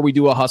segment is where we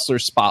do a hustler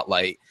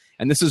spotlight.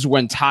 And this is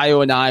when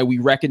Tayo and I, we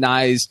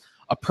recognize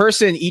a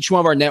person, each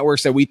one of our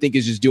networks that we think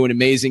is just doing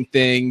amazing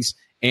things.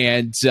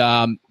 And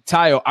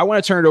Tayo, I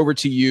want to turn it over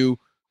to you.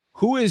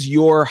 Who is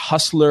your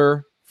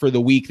hustler for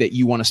the week that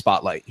you want to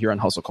spotlight here on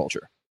Hustle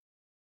Culture?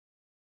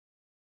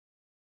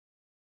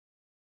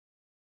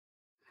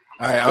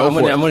 All right, I'm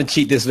going to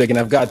cheat this week, and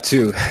I've got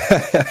two.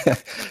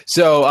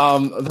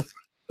 So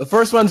the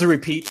first one's a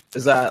repeat.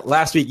 Is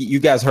last week you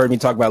guys heard me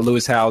talk about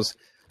Lewis Howes,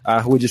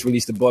 who just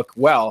released a book.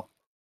 Well,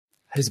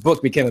 his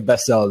book became a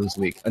bestseller this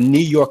week, a New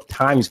York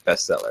Times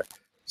bestseller.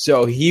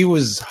 So he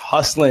was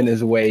hustling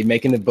his way,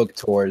 making the book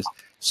tours.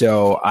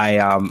 So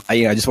I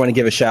just want to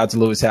give a shout out to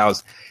Lewis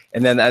Howes.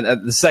 And then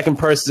the second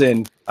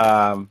person,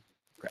 I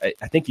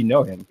think you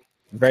know him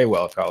very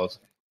well, Carlos,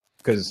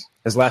 because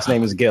his last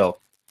name is Gil.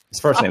 His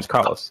first name is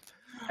Carlos.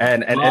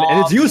 And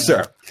it's you,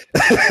 sir.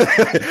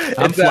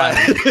 I'm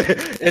flattered.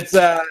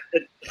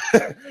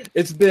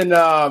 It's been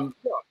my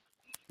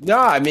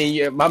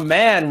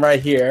man right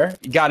here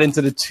got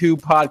into the 2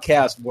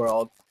 podcast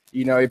world.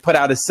 He put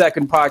out his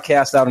second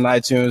podcast out on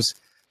iTunes,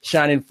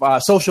 Shining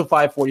Social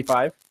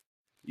 545.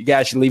 You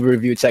guys should leave a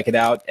review, check it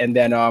out. And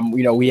then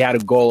we had a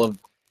goal of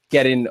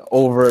getting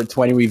over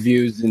 20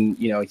 reviews, and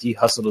he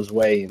hustled his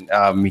way,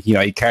 and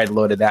he carried a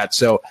load of that.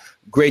 So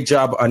great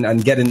job on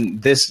getting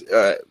this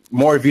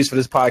more reviews for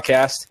this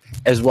podcast,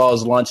 as well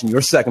as launching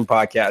your second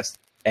podcast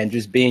and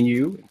just being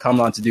you and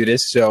coming on to do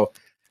this. So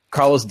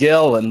Carlos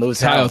Gil and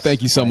Lewis Howes,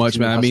 thank you so much,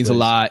 man. It means a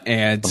lot.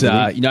 And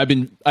I've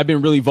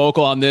been really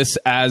vocal on this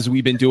as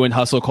we've been doing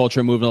Hustle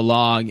Culture moving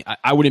along.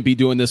 I wouldn't be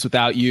doing this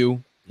without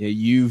you.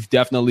 You've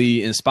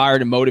definitely inspired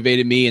and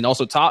motivated me, and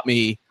also taught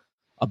me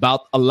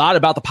a lot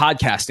about the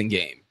podcasting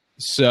game.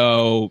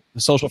 So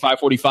Social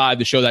 545,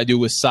 the show that I do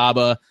with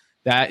Saba,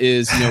 that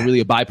is, really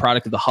a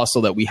byproduct of the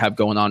hustle that we have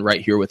going on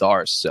right here with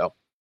ours. So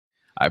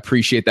I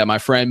appreciate that, my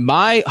friend.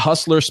 My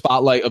hustler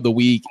spotlight of the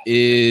week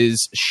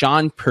is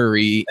Sean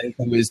Puri,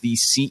 who is the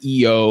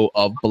CEO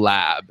of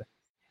Blab.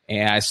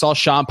 And I saw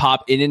Sean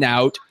pop in and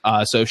out.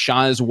 So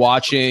Sean is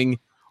watching.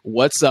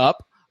 What's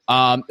up?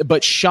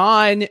 But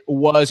Sean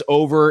was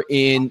over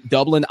in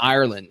Dublin,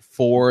 Ireland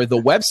for the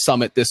Web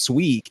Summit this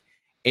week.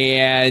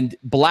 And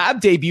Blab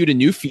debuted a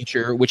new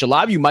feature, which a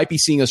lot of you might be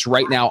seeing us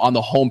right now on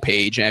the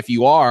homepage. And if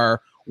you are,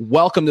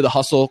 welcome to the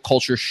Hustle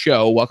Culture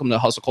Show. Welcome to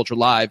Hustle Culture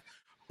Live.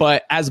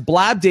 But as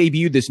Blab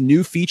debuted this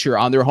new feature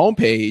on their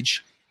homepage,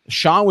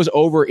 Sean was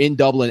over in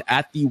Dublin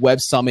at the Web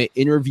Summit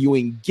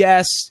interviewing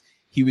guests.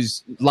 He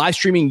was live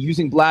streaming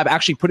using Blab,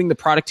 actually putting the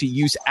product to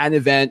use at an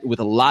event with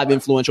a lot of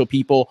influential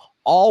people,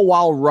 all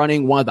while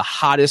running one of the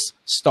hottest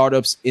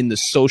startups in the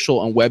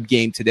social and web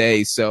game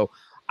today. So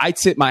I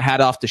tip my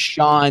hat off to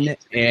Sean,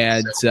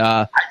 and,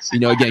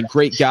 again,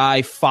 great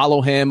guy.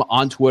 Follow him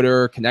on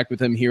Twitter, connect with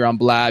him here on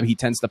Blab. He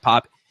tends to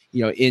pop,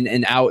 in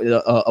and out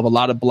of a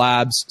lot of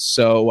Blabs.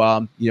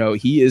 So,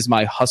 he is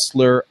my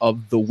hustler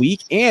of the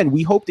week, and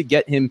we hope to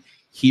get him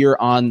here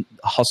on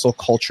Hustle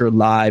Culture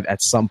Live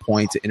at some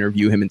point to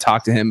interview him and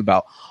talk to him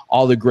about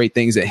all the great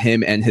things that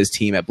him and his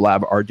team at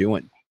Blab are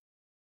doing.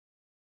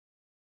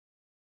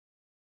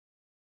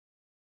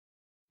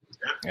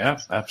 Yeah,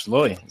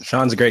 absolutely.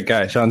 Sean's a great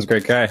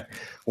guy.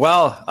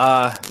 Well,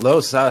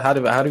 Los, how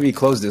do we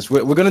close this?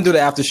 We're going to do the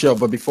after show,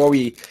 but before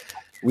we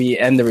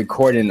end the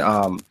recording,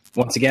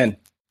 once again,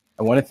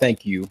 I want to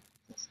thank you,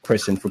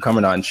 Christian, for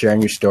coming on,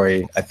 sharing your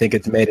story. I think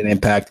it's made an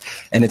impact,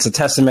 and it's a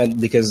testament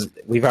because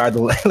we've had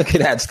look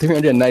at that,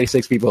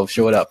 396 people have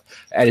showed up.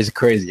 That is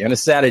crazy on a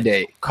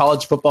Saturday,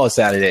 college football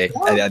Saturday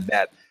at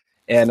that,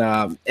 and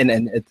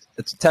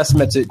it's a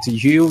testament to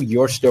you,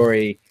 your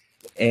story,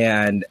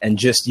 and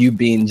just you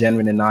being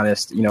genuine and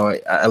honest. You know,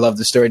 I love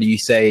the story that you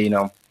say. You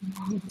know,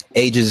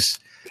 age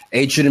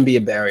shouldn't be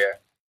a barrier.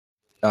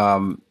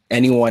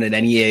 Anyone at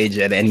any age,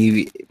 at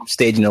any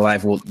stage in their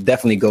life, will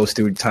definitely go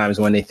through times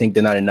when they think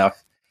they're not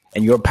enough.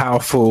 And your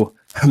powerful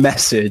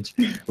message,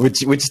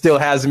 which still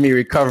has me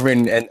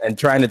recovering and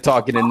trying to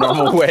talk in a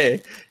normal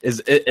way,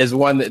 is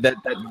one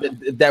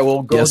that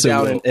will go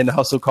down in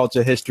hustle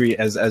culture history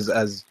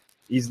as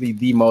easily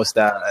the most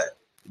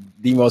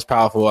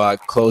powerful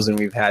closing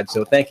we've had.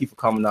 So thank you for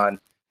coming on,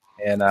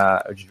 and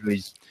just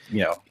really,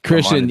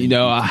 Christian,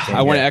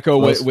 I want to echo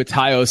what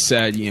Tayo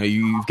said.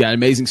 You've got an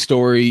amazing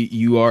story.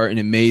 You are an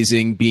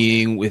amazing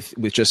being with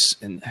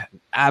just an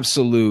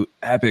absolute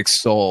epic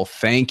soul.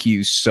 Thank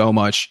you so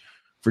much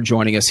for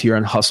joining us here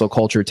on Hustle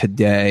Culture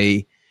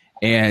today.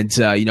 And,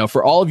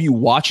 for all of you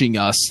watching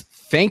us,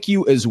 thank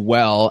you as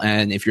well.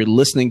 And if you're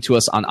listening to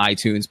us on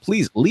iTunes,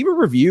 please leave a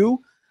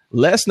review.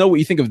 Let us know what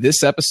you think of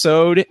this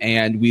episode.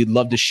 And we'd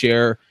love to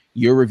share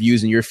your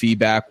reviews and your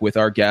feedback with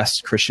our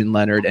guest, Christian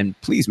Leonard. And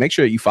please make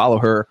sure that you follow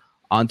her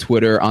on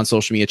Twitter, on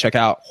social media. Check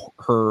out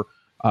her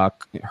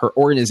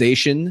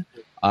organization,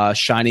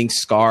 Shining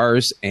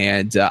Scars.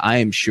 And I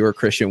am sure,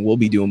 Christian, will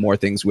be doing more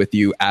things with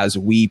you as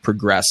we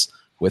progress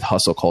with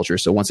Hustle Culture.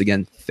 So once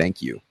again,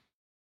 thank you.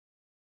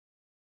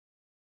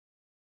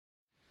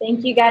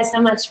 Thank you guys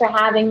so much for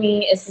having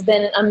me. It's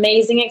been an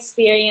amazing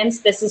experience.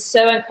 This is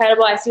so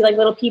incredible. I see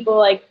little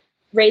people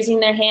raising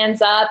their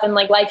hands up and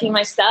liking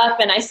my stuff,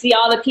 and I see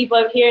all the people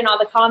over here and all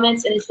the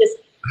comments, and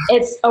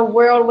it's a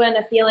whirlwind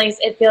of feelings.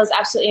 It feels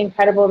absolutely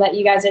incredible that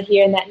you guys are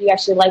here and that you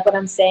actually like what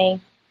I'm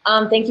saying.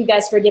 Thank you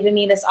guys for giving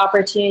me this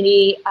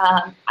opportunity.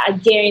 I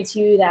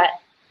guarantee you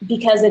that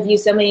because of you,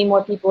 so many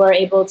more people are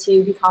able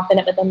to be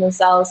confident within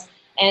themselves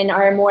and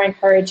are more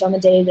encouraged on a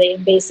day-to-day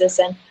basis.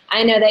 And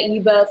I know that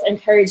you both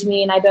encourage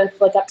me, and I both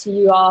look up to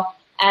you all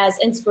as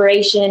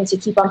inspiration to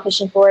keep on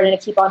pushing forward and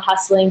to keep on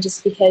hustling,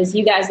 just because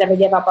you guys never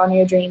give up on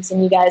your dreams,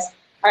 and you guys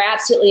are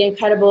absolutely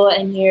incredible,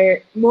 and you're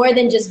more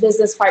than just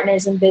business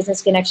partners and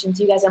business connections.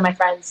 You guys are my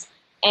friends,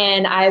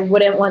 and I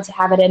wouldn't want to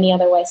have it any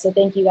other way. So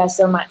thank you guys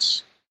so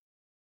much.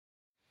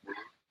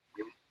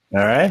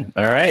 All right.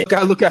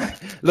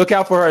 Look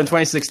out for her in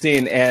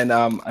 2016. And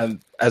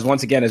as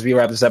we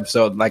wrap this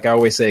episode, like I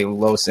always say,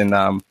 Los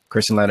and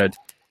Christian Leonard,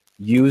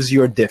 use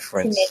your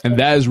difference. And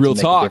that is real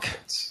talk.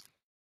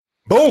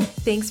 Boom.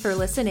 Thanks for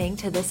listening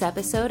to this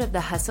episode of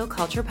the Hustle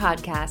Culture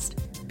Podcast.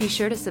 Be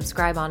sure to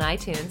subscribe on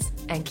iTunes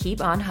and keep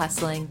on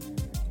hustling.